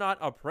whether or not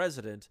a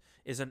president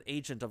is an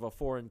agent of a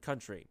foreign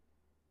country.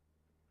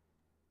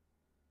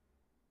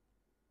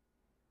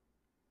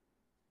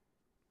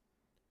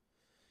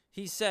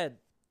 He said,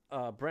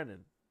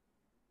 Brennan,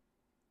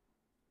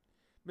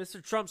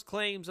 Mr. Trump's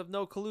claims of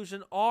no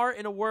collusion are,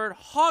 in a word,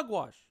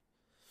 hogwash.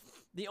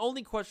 The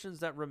only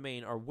questions that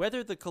remain are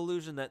whether the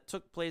collusion that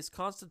took place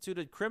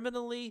constituted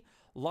criminally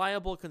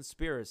liable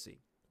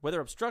conspiracy,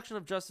 whether obstruction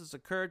of justice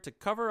occurred to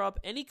cover up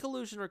any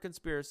collusion or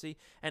conspiracy,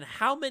 and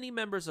how many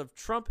members of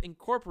Trump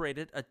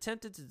Incorporated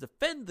attempted to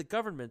defend the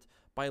government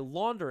by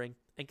laundering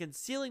and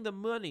concealing the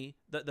money,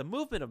 the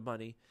movement of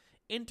money,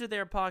 into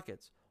their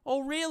pockets.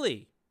 Oh,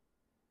 really?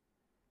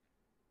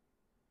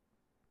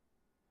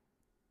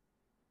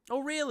 Oh,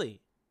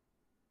 really?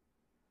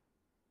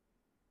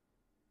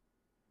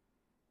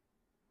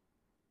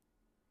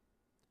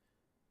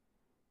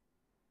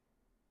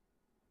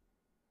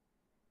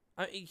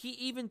 He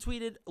even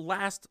tweeted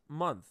last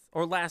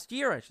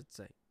year, I should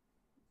say.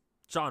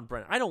 John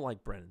Brennan. I don't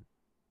like Brennan.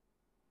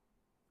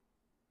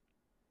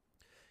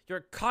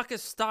 Your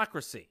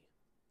caucusocracy,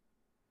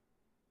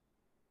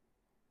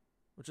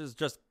 which is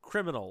just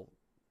criminal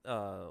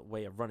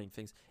way of running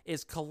things,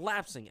 is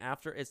collapsing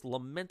after its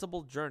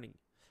lamentable journey.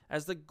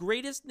 As the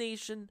greatest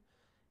nation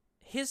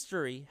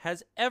history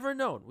has ever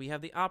known, we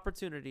have the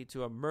opportunity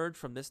to emerge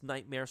from this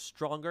nightmare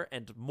stronger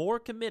and more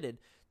committed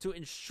to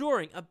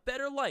ensuring a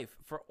better life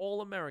for all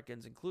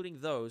Americans, including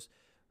those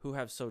who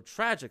have so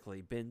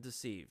tragically been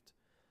deceived.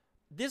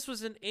 This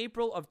was in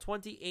April of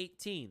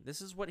 2018.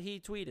 This is what he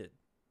tweeted.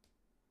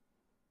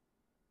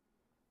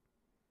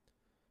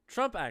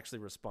 Trump actually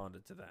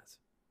responded to that.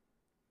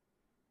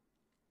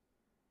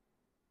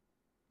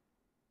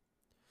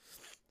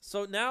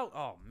 So now,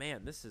 oh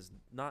man, this is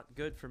not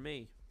good for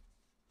me.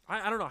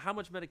 I don't know how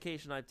much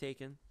medication I've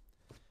taken,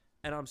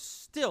 and I'm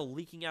still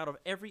leaking out of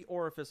every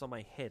orifice on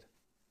my head.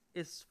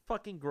 It's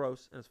fucking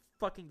gross, and it's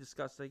fucking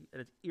disgusting, and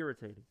it's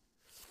irritating.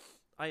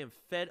 I am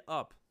fed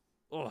up.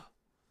 Ugh.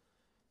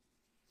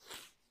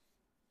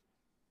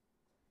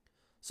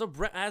 So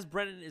as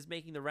Brennan is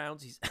making the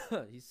rounds,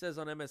 he says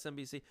on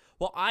MSNBC,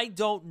 well, I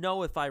don't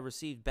know if I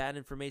received bad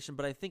information,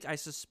 but I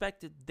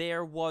suspected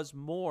there was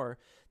more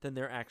than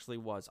there actually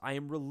was. I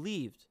am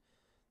relieved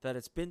that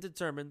it's been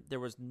determined there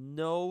was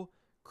no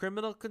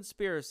criminal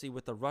conspiracy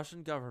with the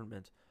Russian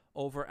government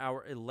over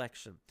our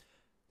election.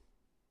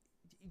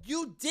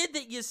 You did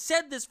that. You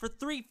said this for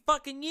 3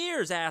 fucking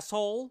years,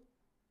 asshole.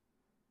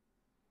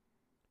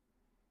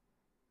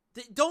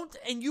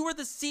 And you were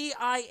the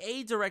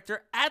CIA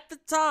director at the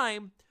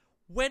time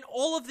when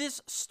all of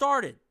this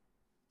started.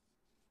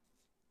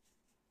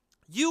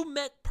 You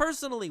met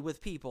personally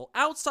with people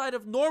outside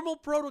of normal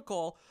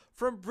protocol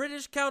from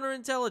British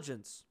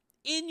counterintelligence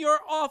in your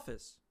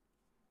office.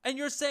 And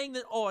you're saying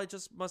that, I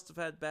just must have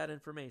had bad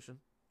information.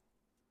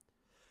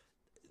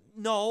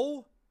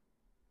 No.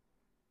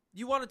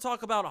 You want to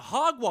talk about a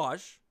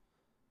hogwash?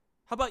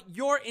 How about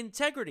your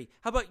integrity?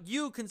 How about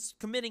you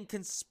committing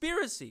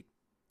conspiracy?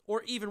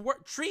 Or even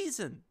worse,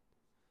 treason.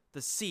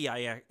 The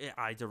CIA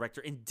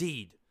director,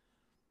 indeed.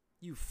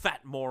 You fat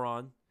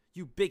moron.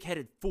 You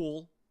big-headed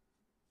fool.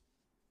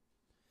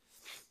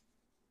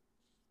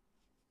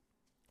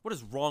 What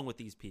is wrong with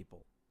these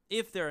people?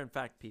 If they're in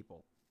fact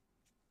people.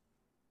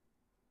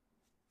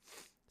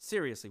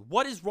 Seriously,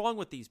 what is wrong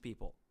with these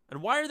people?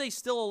 And why are they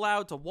still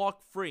allowed to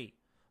walk free?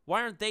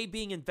 Why aren't they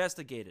being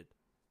investigated?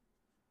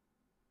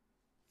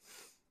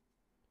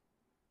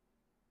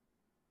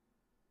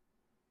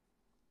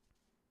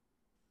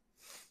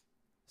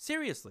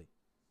 Seriously,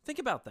 think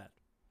about that.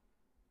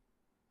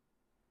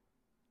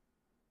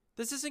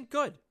 This isn't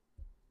good.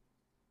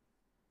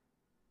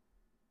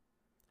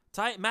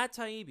 Matt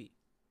Taibbi.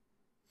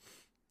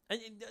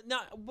 And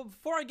now,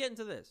 before I get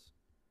into this,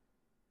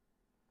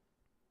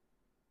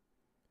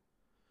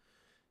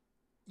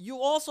 you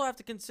also have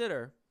to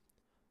consider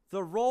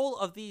the role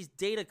of these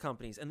data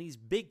companies and these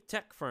big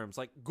tech firms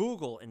like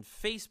Google and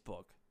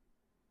Facebook.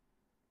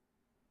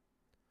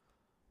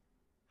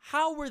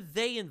 How were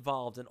they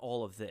involved in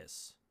all of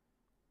this?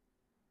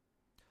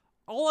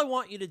 All I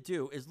want you to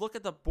do is look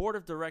at the board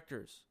of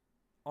directors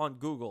on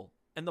Google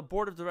and the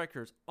board of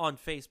directors on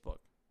Facebook.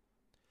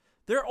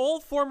 They're all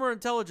former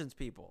intelligence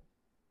people.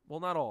 Well,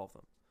 not all of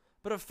them,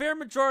 but a fair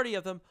majority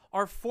of them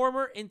are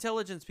former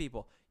intelligence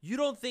people. You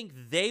don't think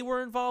they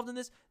were involved in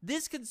this?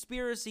 This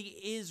conspiracy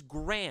is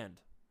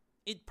grand.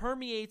 It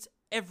permeates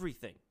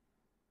everything.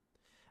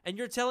 And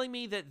you're telling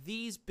me that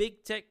these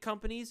big tech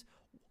companies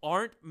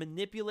aren't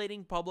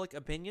manipulating public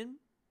opinion?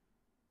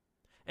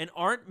 And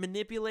aren't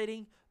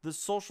manipulating the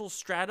social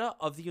strata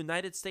of the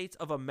United States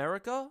of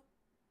America?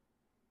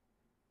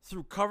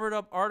 Through covered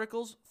up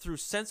articles, through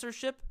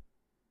censorship?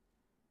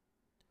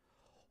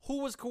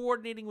 Who was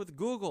coordinating with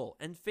Google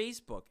and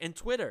Facebook and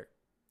Twitter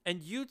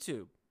and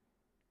YouTube?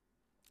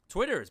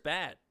 Twitter is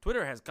bad.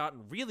 Twitter has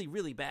gotten really,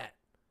 really bad.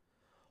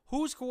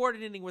 Who's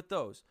coordinating with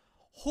those?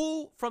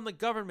 Who from the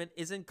government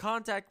is in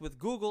contact with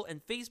Google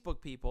and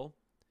Facebook people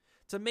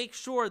to make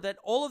sure that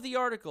all of the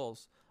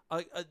articles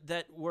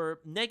that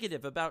were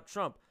negative about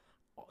Trump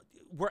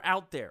were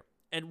out there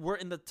and were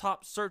in the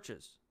top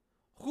searches?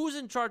 Who's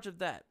in charge of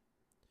that?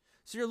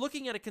 So you're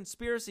looking at a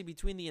conspiracy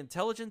between the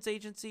intelligence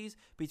agencies,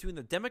 between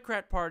the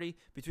Democrat Party,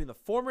 between the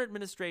former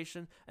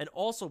administration, and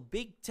also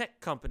big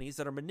tech companies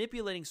that are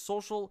manipulating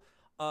social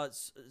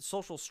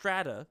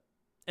strata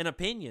and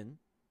opinion.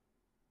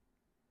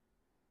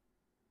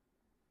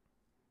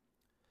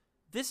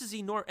 This is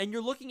enormous. And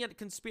you're looking at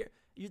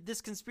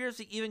this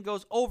conspiracy even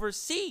goes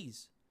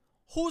overseas.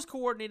 Who's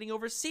coordinating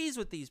overseas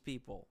with these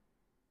people?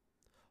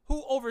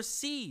 Who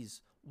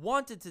overseas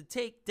wanted to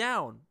take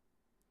down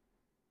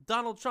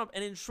Donald Trump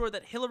and ensure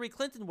that Hillary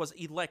Clinton was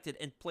elected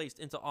and placed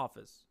into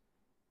office?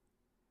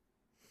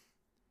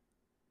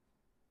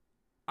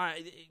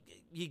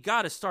 You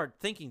got to start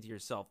thinking to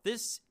yourself,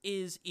 this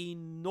is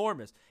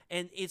enormous,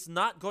 and it's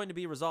not going to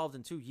be resolved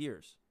in 2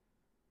 years.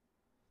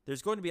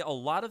 There's going to be a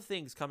lot of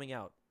things coming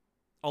out.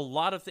 A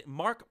lot of things.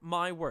 Mark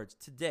my words,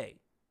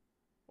 today,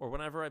 or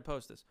whenever I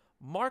post this,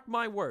 mark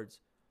my words,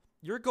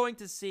 you're going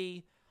to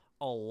see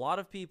a lot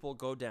of people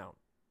go down.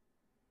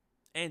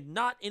 And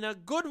not in a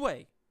good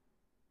way.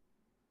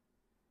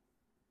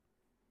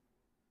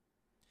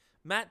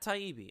 Matt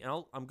Taibbi,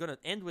 and I'm going to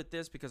end with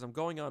this because I'm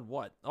going on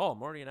what? Oh,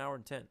 I'm already an hour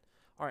and 10.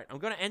 All right, I'm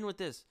going to end with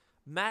this.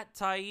 Matt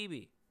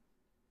Taibbi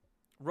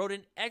wrote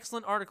an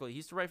excellent article. He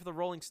used to write for the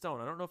Rolling Stone.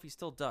 I don't know if he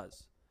still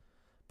does.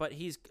 But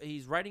he's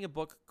writing a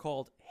book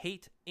called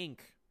Hate Inc.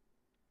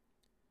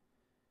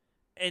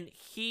 And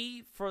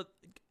he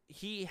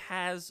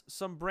has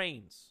some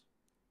brains.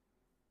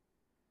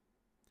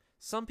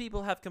 Some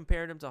people have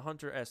compared him to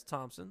Hunter S.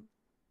 Thompson.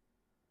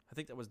 I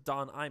think that was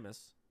Don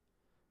Imus.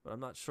 But I'm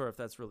not sure if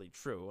that's really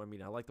true. I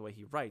mean, I like the way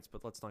he writes,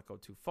 but let's not go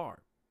too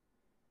far.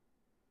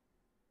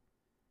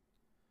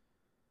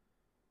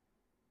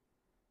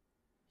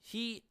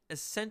 He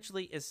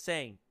essentially is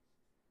saying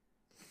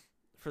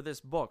for this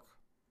book,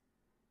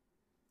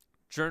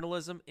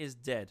 journalism is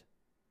dead.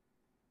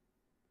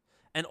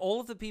 And all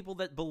of the people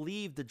that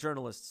believe the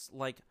journalists,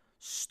 like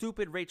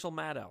stupid Rachel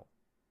Maddow.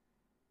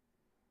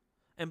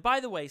 And by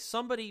the way,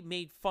 somebody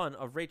made fun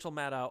of Rachel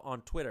Maddow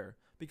on Twitter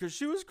because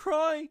she was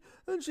crying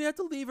and she had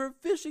to leave her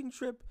fishing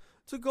trip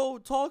to go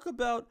talk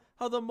about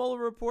how the Mueller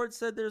report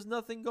said there's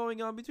nothing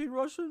going on between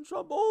Russia and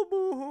Trump. Oh,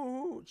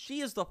 boo-hoo-hoo. She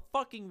is the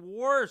fucking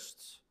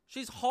worst.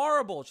 She's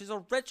horrible. She's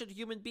a wretched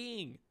human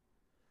being.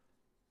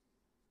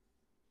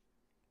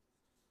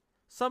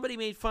 Somebody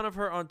made fun of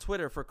her on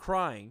Twitter for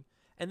crying,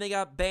 and they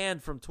got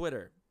banned from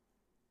Twitter.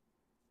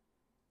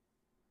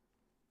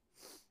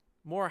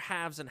 More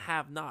haves and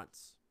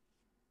have-nots.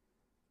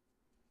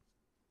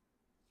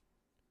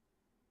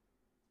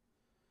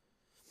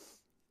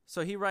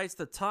 So he writes,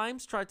 the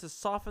Times tried to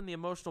soften the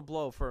emotional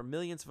blow for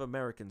millions of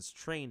Americans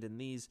trained in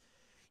these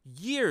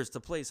years to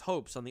place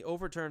hopes on the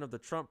overturn of the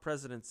Trump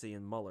presidency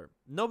and Mueller.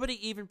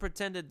 Nobody even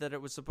pretended that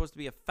it was supposed to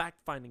be a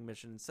fact-finding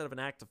mission instead of an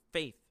act of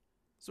faith.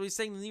 So he's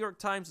saying the New York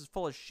Times is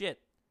full of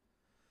shit.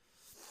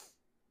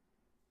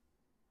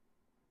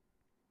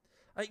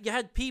 You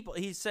had people,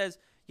 he says,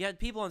 you had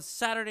people on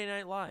Saturday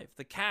Night Live,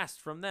 the cast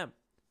from them,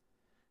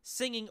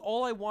 singing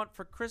All I Want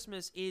for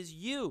Christmas Is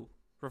You,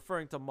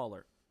 referring to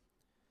Mueller,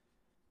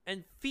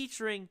 and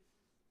featuring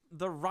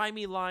the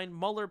rhymey line,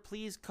 Mueller,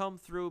 please come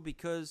through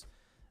because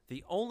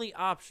the only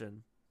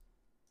option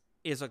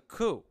is a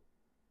coup.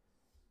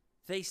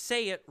 They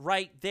say it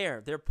right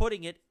there. They're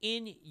putting it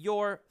in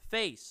your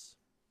face.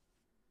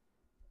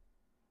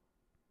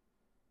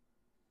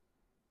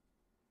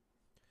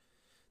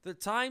 The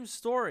Times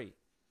story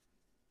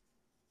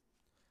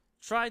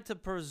tried to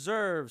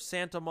preserve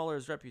Santa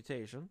Mueller's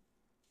reputation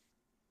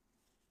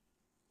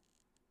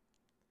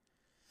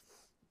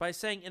by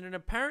saying in an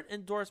apparent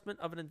endorsement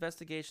of an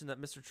investigation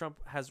that Mr. Trump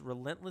has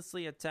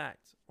relentlessly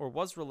attacked, or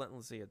was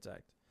relentlessly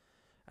attacked,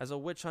 as a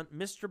witch hunt,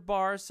 Mr.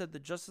 Barr said the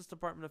Justice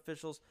Department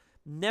officials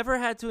never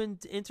had to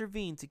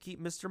intervene to keep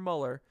Mr.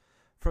 Mueller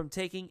from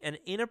taking an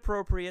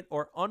inappropriate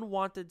or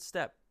unwanted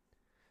step.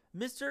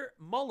 Mr.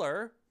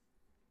 Mueller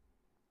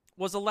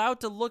was allowed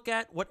to look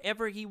at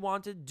whatever he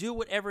wanted, do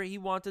whatever he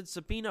wanted,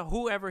 subpoena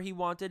whoever he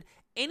wanted,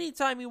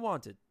 anytime he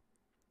wanted.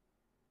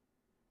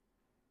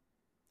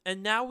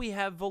 And now we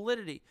have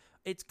validity.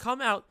 It's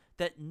come out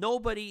that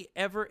nobody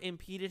ever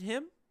impeded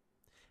him,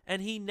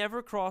 and he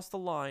never crossed the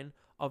line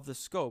of the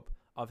scope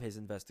of his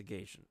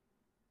investigation.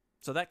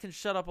 So that can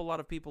shut up a lot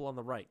of people on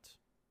the right.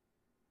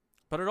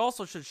 But it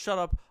also should shut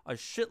up a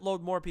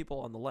shitload more people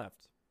on the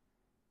left.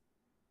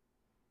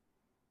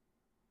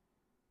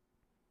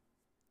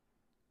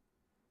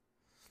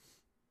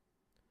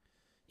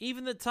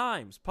 Even the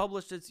Times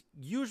published its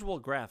usual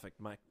graphic,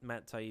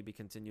 Matt Taibbi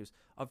continues,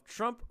 of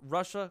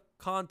Trump-Russia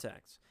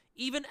contacts.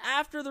 Even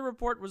after the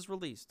report was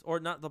released, or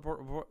not the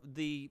report,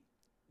 the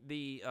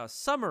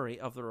summary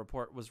of the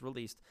report was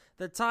released,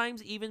 the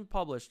Times even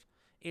published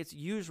its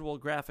usual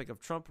graphic of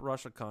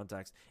Trump-Russia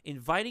contacts,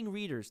 inviting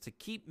readers to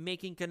keep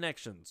making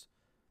connections.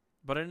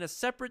 But in a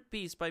separate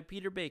piece by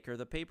Peter Baker,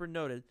 the paper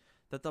noted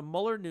that the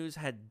Mueller news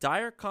had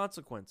dire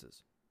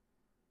consequences.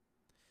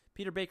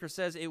 Peter Baker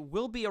says it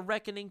will be a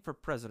reckoning for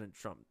President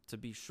Trump, to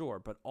be sure,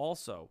 but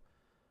also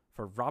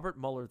for Robert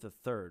Mueller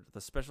III, the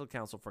special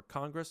counsel for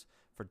Congress,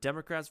 for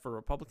Democrats, for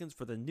Republicans,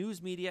 for the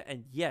news media,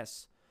 and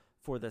yes,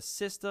 for the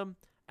system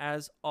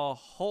as a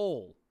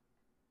whole.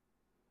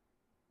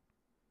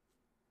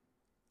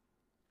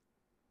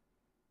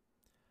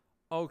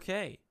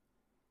 Okay.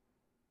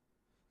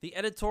 The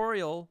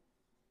editorial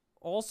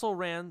also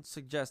ran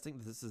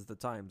suggesting, this is the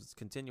Times, it's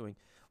continuing,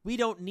 we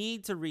don't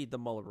need to read the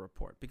Mueller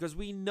report because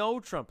we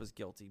know Trump is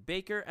guilty.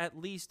 Baker at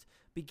least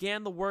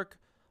began the work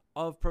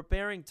of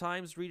preparing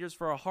Times readers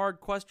for a hard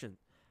question.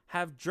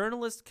 Have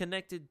journalists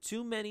connected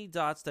too many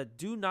dots that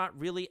do not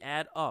really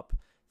add up?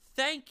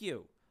 Thank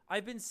you.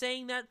 I've been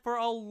saying that for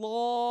a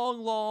long,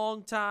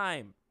 long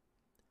time.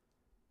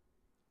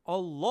 A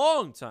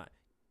long time.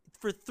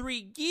 For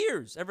 3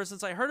 years, ever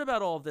since I heard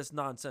about all of this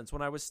nonsense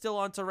when I was still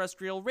on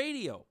terrestrial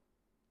radio.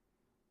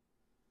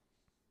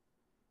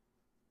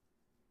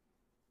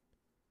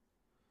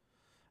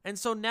 And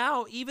so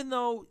now, even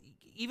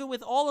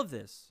with all of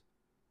this,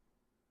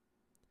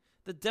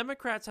 the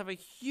Democrats have a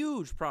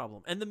huge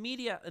problem. And the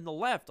media on the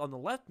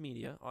left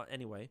media,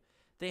 anyway,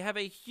 they have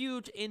a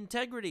huge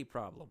integrity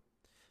problem.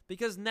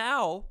 Because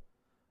now,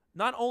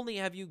 not only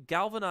have you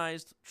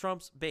galvanized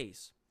Trump's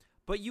base,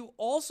 but you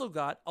also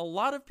got a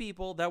lot of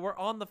people that were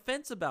on the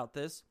fence about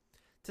this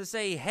to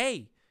say,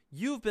 hey,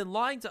 you've been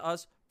lying to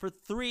us for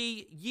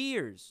 3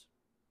 years.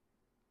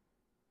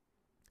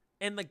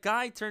 And the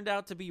guy turned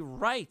out to be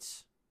right.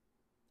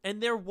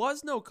 And there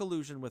was no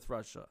collusion with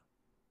Russia.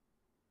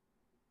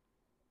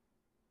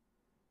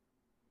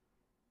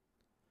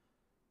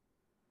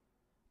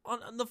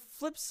 On the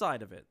flip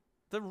side of it,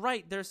 the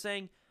right, they're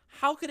saying,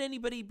 how could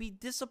anybody be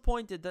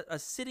disappointed that a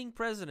sitting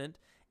president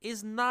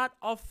is not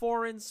a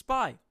foreign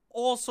spy?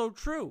 Also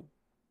true.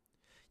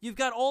 You've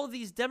got all of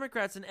these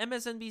Democrats and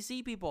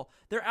MSNBC people.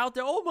 They're out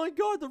there, oh my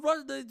God,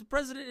 the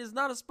president is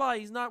not a spy.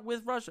 He's not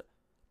with Russia.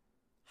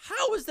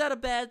 How is that a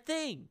bad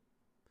thing?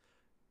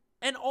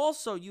 And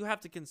also, you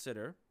have to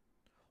consider,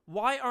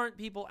 why aren't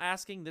people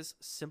asking this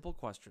simple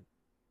question?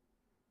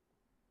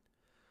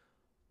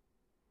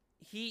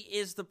 He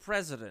is the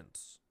president.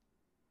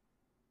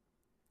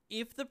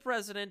 If the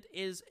president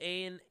is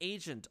an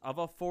agent of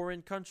a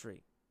foreign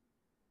country,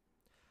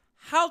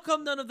 how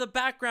come none of the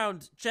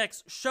background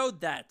checks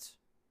showed that?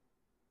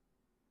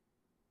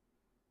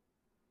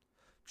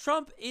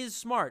 Trump is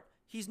smart.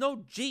 He's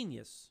no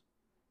genius.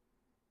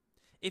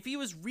 If he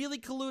was really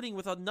colluding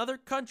with another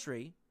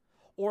country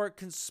or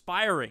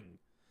conspiring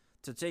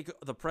to take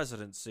the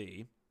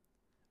presidency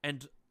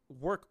and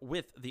work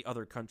with the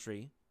other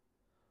country,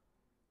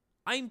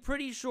 I'm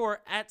pretty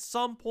sure at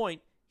some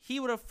point he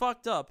would have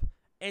fucked up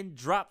and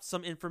dropped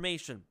some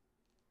information.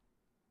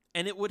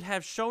 And it would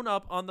have shown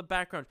up on the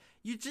background.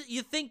 You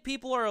think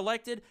people are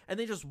elected and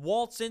they just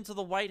waltz into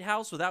the White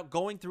House without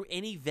going through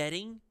any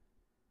vetting?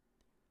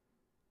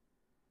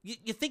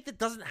 You think that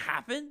doesn't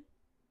happen?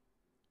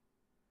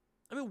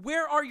 I mean,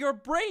 where are your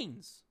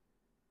brains?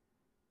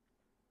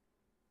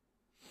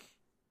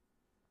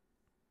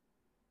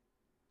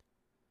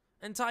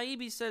 And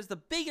Taibbi says the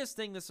biggest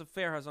thing this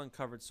affair has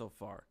uncovered so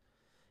far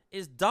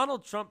is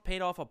Donald Trump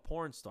paid off a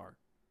porn star.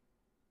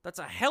 That's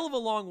a hell of a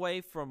long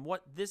way from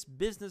what this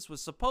business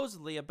was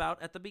supposedly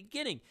about at the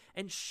beginning.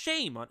 And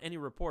shame on any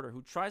reporter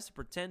who tries to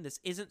pretend this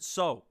isn't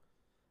so.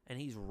 And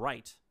he's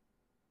right.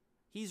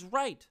 He's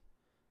right.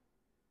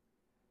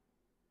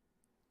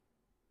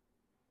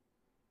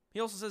 He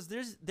also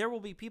says there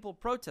will be people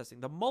protesting.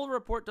 The Mueller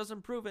report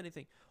doesn't prove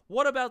anything.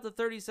 What about the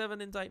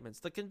 37 indictments,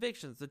 the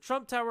convictions, the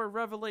Trump Tower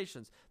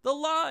revelations, the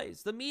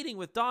lies, the meeting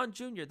with Don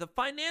Jr., the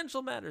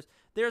financial matters?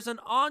 There's an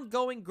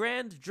ongoing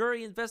grand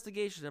jury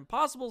investigation and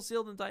possible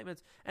sealed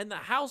indictments, and the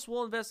House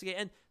will investigate.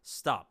 And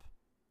stop.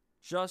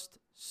 Just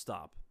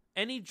stop.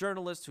 Any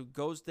journalist who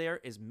goes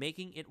there is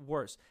making it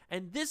worse.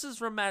 And this is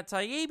from Matt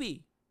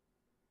Taibbi.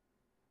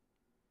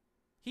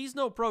 He's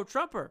no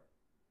pro-Trumper.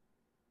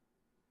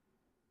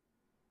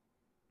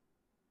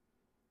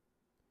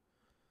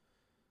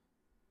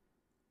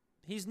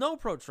 He's no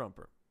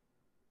pro-Trumper.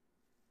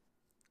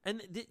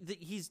 And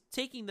he's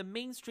taking the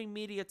mainstream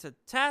media to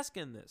task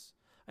in this.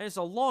 And it's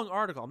a long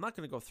article. I'm not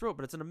going to go through it,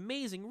 but it's an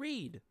amazing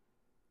read.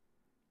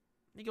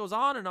 He goes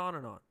on and on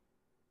and on.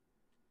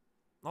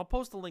 I'll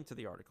post a link to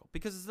the article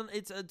because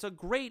it's a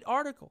great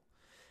article.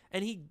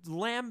 And he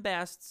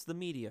lambasts the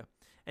media.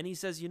 And he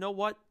says, you know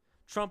what?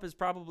 Trump is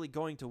probably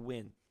going to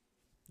win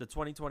the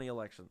 2020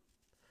 election.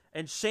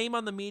 And shame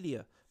on the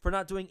media for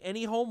not doing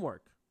any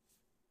homework.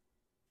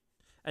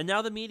 And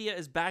now the media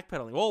is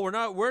backpedaling. Oh,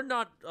 we're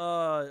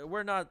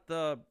not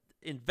the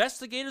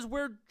investigators.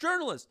 We're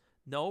journalists.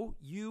 No,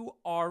 you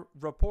are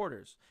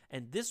reporters.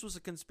 And this was a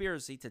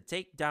conspiracy to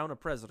take down a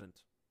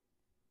president.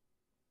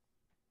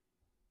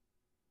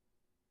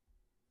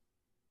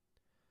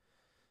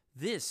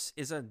 This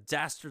is a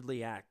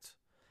dastardly act.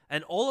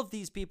 And all of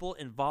these people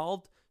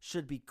involved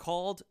should be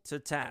called to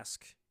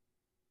task.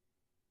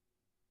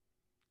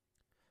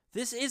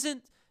 This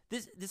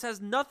has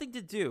nothing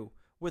to do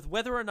with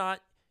whether or not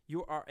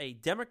you are a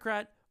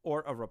Democrat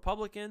or a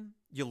Republican,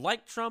 you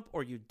like Trump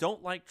or you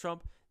don't like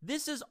Trump.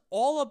 This is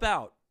all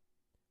about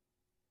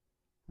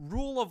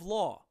rule of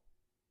law.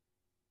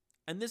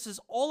 And this is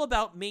all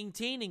about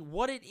maintaining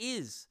what it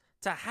is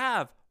to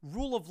have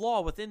rule of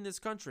law within this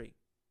country.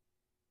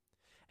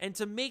 And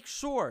to make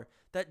sure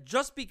that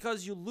just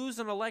because you lose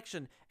an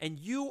election and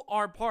you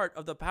are part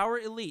of the power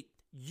elite,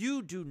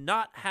 you do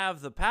not have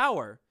the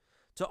power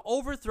to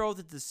overthrow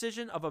the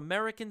decision of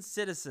American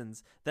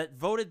citizens that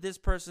voted this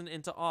person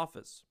into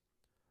office.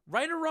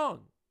 Right or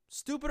wrong,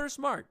 stupid or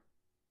smart,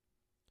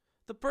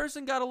 the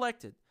person got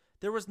elected.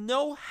 There was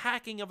no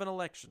hacking of an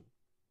election.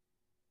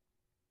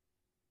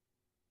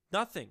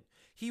 Nothing.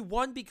 He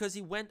won because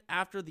he went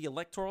after the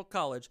Electoral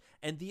College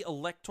and the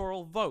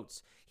electoral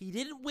votes. He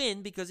didn't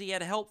win because he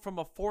had help from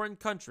a foreign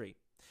country.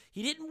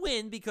 He didn't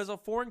win because a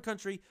foreign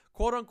country,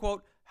 quote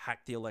unquote,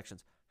 hacked the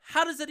elections.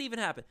 How does that even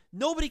happen?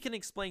 Nobody can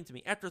explain to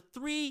me. After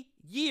 3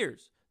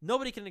 years,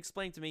 nobody can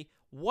explain to me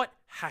what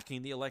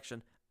hacking the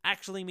election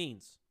actually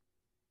means.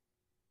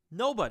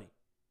 Nobody.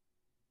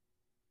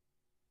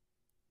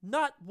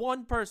 Not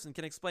one person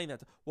can explain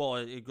that.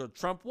 Well,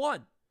 Trump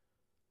won.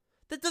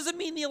 That doesn't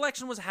mean the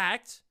election was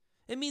hacked.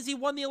 It means he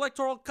won the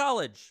Electoral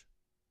College.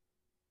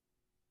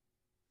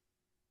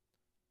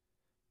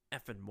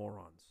 Effing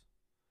morons.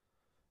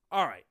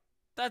 All right.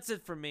 That's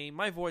it for me.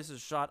 My voice is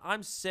shot.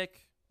 I'm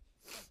sick.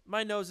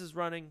 My nose is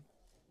running.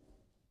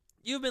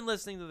 You've been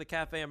listening to the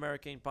Cafe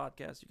Americain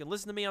podcast. You can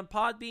listen to me on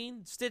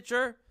Podbean,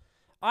 Stitcher,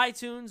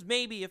 iTunes,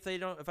 maybe if I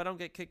don't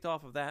get kicked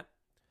off of that.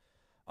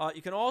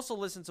 You can also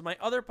listen to my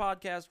other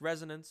podcast,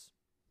 Resonance.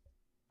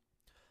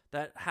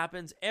 That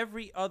happens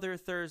every other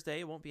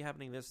Thursday. It won't be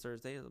happening this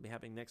Thursday. It'll be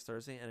happening next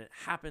Thursday. And it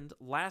happened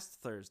last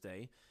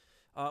Thursday.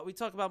 We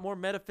talk about more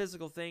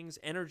metaphysical things,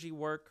 energy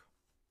work,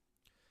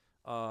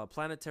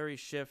 planetary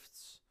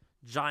shifts,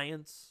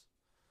 giants,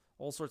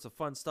 all sorts of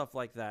fun stuff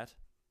like that.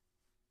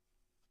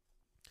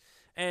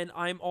 And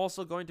I'm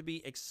also going to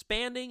be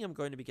expanding. I'm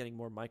going to be getting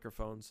more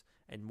microphones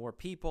and more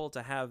people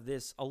to have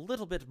this a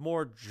little bit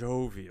more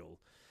jovial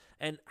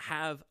and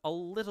have a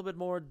little bit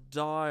more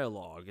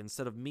dialogue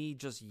instead of me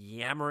just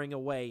yammering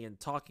away and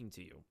talking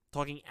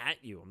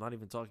at you. I'm not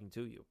even talking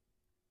to you.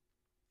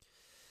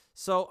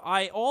 So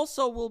I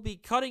also will be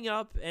cutting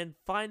up and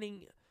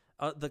finding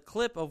the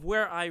clip of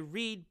where I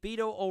read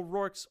Beto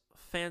O'Rourke's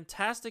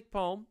fantastic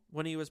poem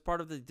when he was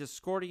part of the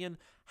Discordian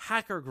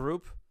hacker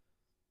group,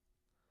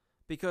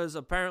 because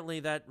apparently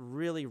that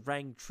really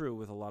rang true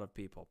with a lot of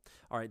people.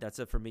 All right, that's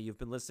it for me. You've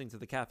been listening to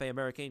the Cafe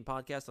Americain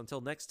podcast.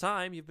 Until next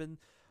time, you've been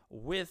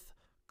with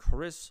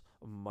Chris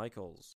Michaels.